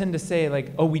people tend to say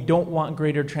like, oh, we don't want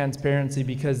greater transparency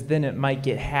because then it might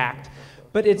get hacked.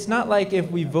 But it's not like if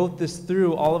we vote this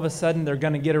through, all of a sudden they're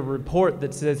gonna get a report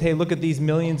that says, hey, look at these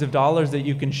millions of dollars that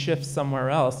you can shift somewhere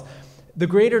else. The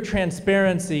greater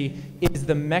transparency is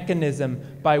the mechanism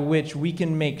by which we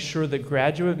can make sure that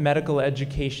graduate medical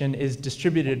education is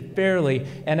distributed fairly.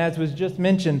 And as was just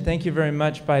mentioned, thank you very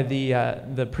much by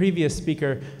the previous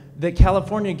speaker, that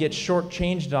California gets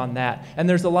shortchanged on that. And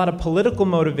there's a lot of political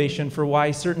motivation for why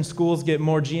certain schools get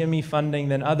more GME funding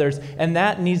than others, and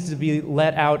that needs to be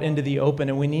let out into the open,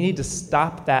 and we need to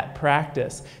stop that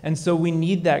practice. And so we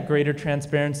need that greater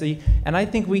transparency, and I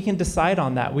think we can decide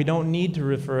on that. We don't need to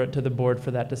refer it to the board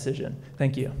for that decision.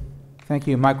 Thank you. Thank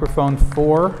you. Microphone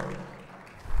 4.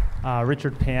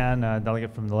 Richard Pan,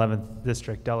 delegate from the 11th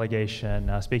District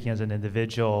delegation, speaking as an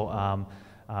individual.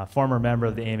 Former member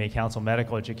of the AMA Council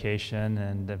Medical Education,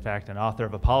 and in fact an author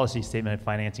of a policy statement on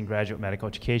financing graduate medical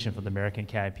education for the American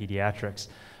Academy of Pediatrics.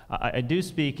 I do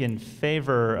speak in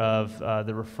favor of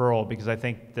the referral because I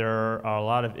think there are a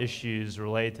lot of issues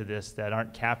related to this that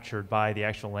aren't captured by the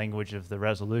actual language of the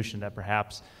resolution that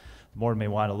perhaps the board may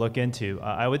want to look into.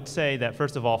 I would say that,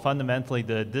 first of all, fundamentally,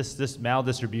 this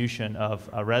maldistribution of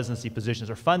residency positions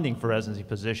or funding for residency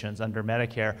positions under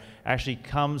Medicare actually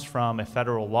comes from a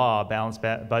federal law, Balanced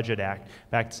Budget Act.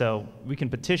 In fact, so we can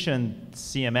petition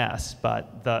CMS,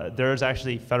 but there's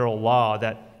actually federal law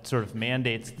that sort of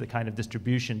mandates the kind of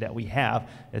distribution that we have.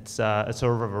 It's sort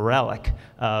of a relic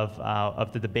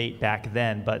of the debate back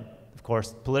then, but of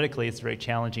course, politically, it's very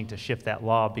challenging to shift that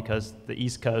law because the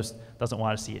East Coast doesn't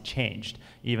want to see it changed,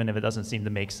 even if it doesn't seem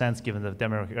to make sense given the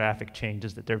demographic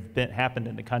changes that happened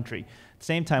in the country. At the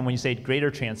same time, when you say greater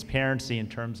transparency in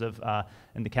terms of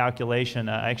in the calculation,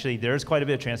 actually, there's quite a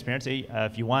bit of transparency.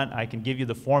 If you want, I can give you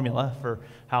the formula for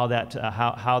how that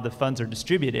how the funds are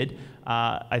distributed.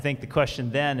 I think the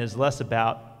question then is less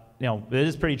about, it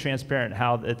is pretty transparent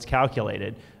how it's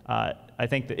calculated. I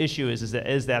think the issue is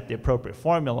that the appropriate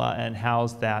formula, and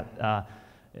how's that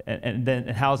and then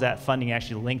how's that funding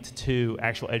actually linked to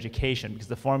actual education? Because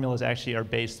the formulas actually are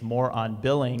based more on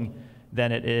billing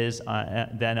than it is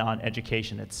than on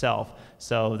education itself.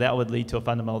 So that would lead to a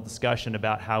fundamental discussion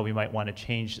about how we might want to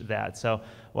change that. So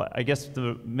I guess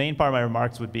the main part of my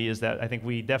remarks would be is that I think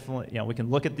we definitely, we can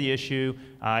look at the issue.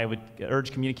 I would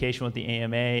urge communication with the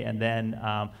AMA, and then,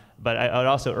 but I would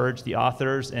also urge the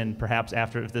authors, and perhaps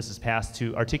after if this is passed,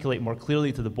 to articulate more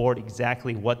clearly to the board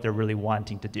exactly what they're really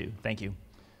wanting to do. Thank you.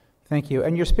 Thank you.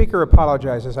 And your speaker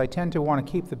apologizes. I tend to want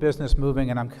to keep the business moving,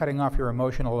 and I'm cutting off your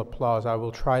emotional applause. I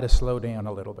will try to slow down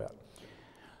a little bit.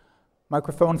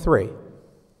 Microphone 3.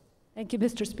 Thank you,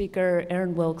 Mr. Speaker.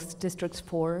 Erin Wilkes, District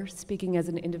 4, speaking as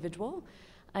an individual.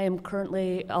 I am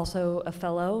currently also a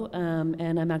fellow,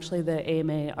 and I'm actually the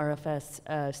AMA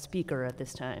RFS speaker at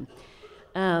this time.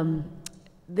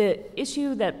 The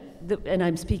issue and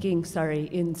I'm speaking,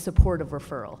 in support of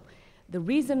referral. The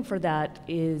reason for that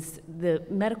is the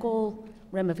medical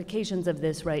ramifications of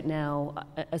this right now,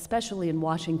 especially in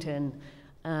Washington,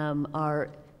 are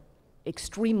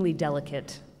extremely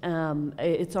delicate.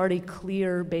 It's already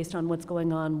clear, based on what's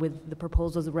going on with the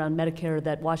proposals around Medicare,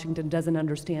 that Washington doesn't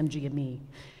understand GME.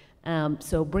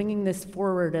 So bringing this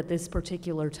forward at this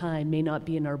particular time may not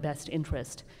be in our best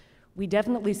interest. We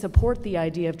definitely support the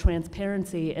idea of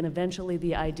transparency and eventually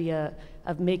the idea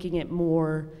of making it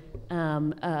more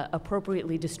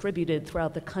appropriately distributed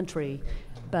throughout the country,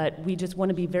 but we just want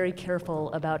to be very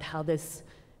careful about how this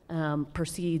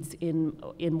proceeds in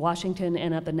Washington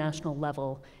and at the national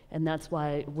level, and that's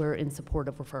why we're in support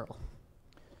of referral.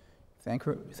 Thank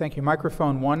you.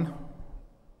 Microphone 1.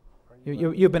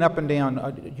 You've been up and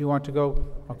down. You want to go?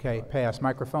 Okay, pass.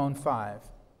 Microphone 5.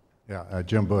 Yeah,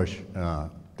 Jim Bush,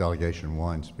 Delegation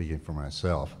 1, speaking for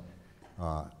myself.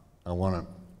 I want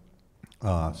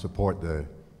to support the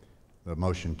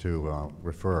motion to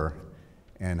refer,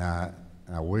 and I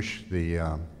wish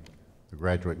the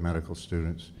graduate medical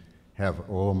students have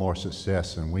a little more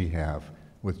success than we have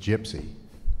with GYPSY,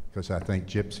 because I think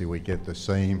GYPSY we get the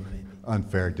same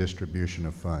unfair distribution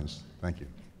of funds. Thank you.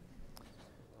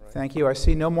 Thank you. I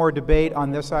see no more debate on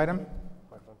this item.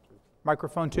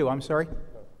 Microphone 2, I'm sorry.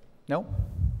 No?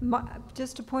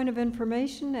 Just a point of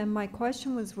information, and my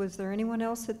question was there anyone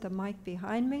else at the mic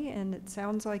behind me? And it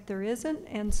sounds like there isn't,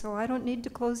 and so I don't need to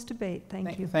close debate.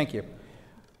 Thank you. Thank you.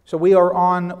 So we are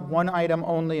on one item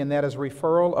only, and that is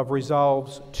referral of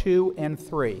resolves 2 and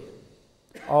 3.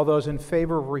 All those in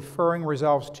favor of referring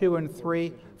resolves 2 and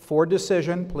 3 for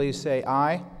decision, please say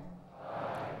aye.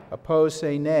 Aye. Opposed,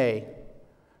 say nay.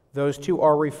 Those two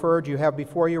are referred. You have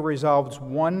before you resolves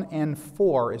 1 and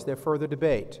 4. Is there further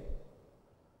debate?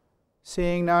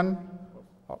 Seeing none?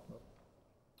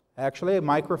 Actually,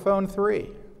 microphone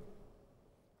 3.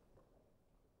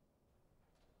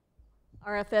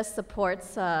 RFS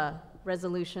supports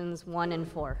resolutions 1 and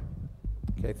 4.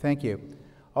 Okay, thank you.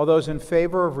 All those in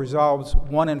favor of resolves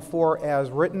 1 and 4 as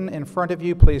written in front of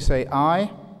you, please say aye.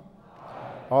 Aye.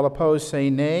 All opposed, say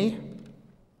nay.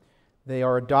 They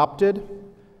are adopted.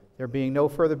 There being no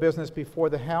further business before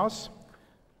the House.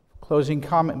 Closing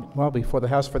comment, well, before the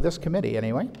House for this committee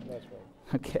anyway. That's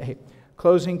right. Okay.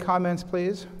 Closing comments,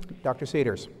 please. Dr.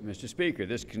 Cedars. Mr. Speaker,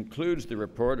 this concludes the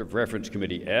report of Reference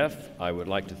Committee F. I would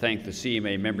like to thank the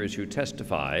CMA members who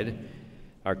testified.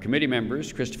 Our committee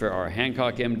members, Christopher R.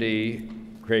 Hancock,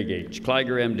 MD, Craig H.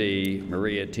 Kleiger, MD,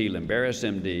 Maria T. Limberis,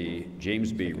 MD,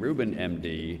 James B. Rubin,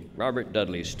 MD, Robert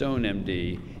Dudley Stone,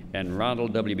 MD, and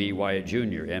Ronald W.B. Wyatt,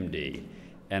 Jr., MD,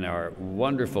 and our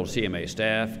wonderful CMA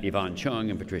staff, Yvonne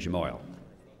Chung and Patricia Moyle.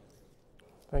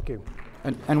 Thank you.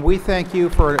 And we thank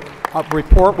you for a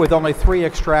report with only 3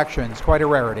 extractions, quite a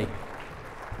rarity.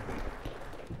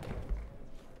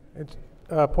 It's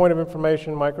point of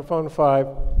information, microphone 5.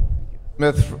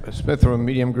 Smith from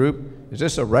Medium Group. Is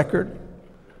this a record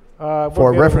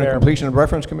For completion of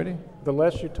reference committee? The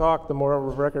less you talk, the more of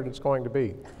a record it's going to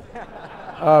be.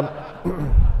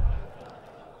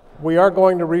 We are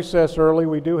going to recess early.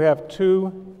 We do have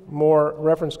 2 more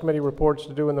reference committee reports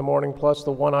to do in the morning, plus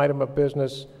the 1 item of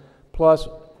business, plus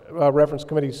reference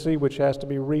committee C, which has to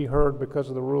be reheard because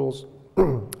of the rules.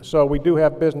 So we do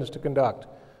have business to conduct.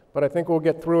 but I think we'll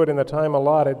get through it in the time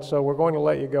allotted, so we're going to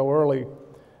let you go early.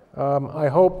 I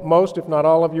hope most, if not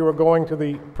all of you, are going to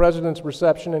the President's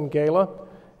reception and gala.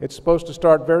 It's supposed to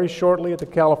start very shortly at the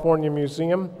California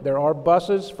Museum. There are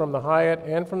buses from the Hyatt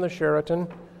and from the Sheraton,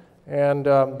 and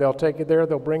they'll take you there,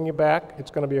 they'll bring you back.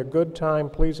 It's going to be a good time.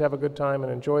 Please have a good time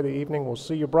and enjoy the evening. We'll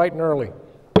see you bright and early.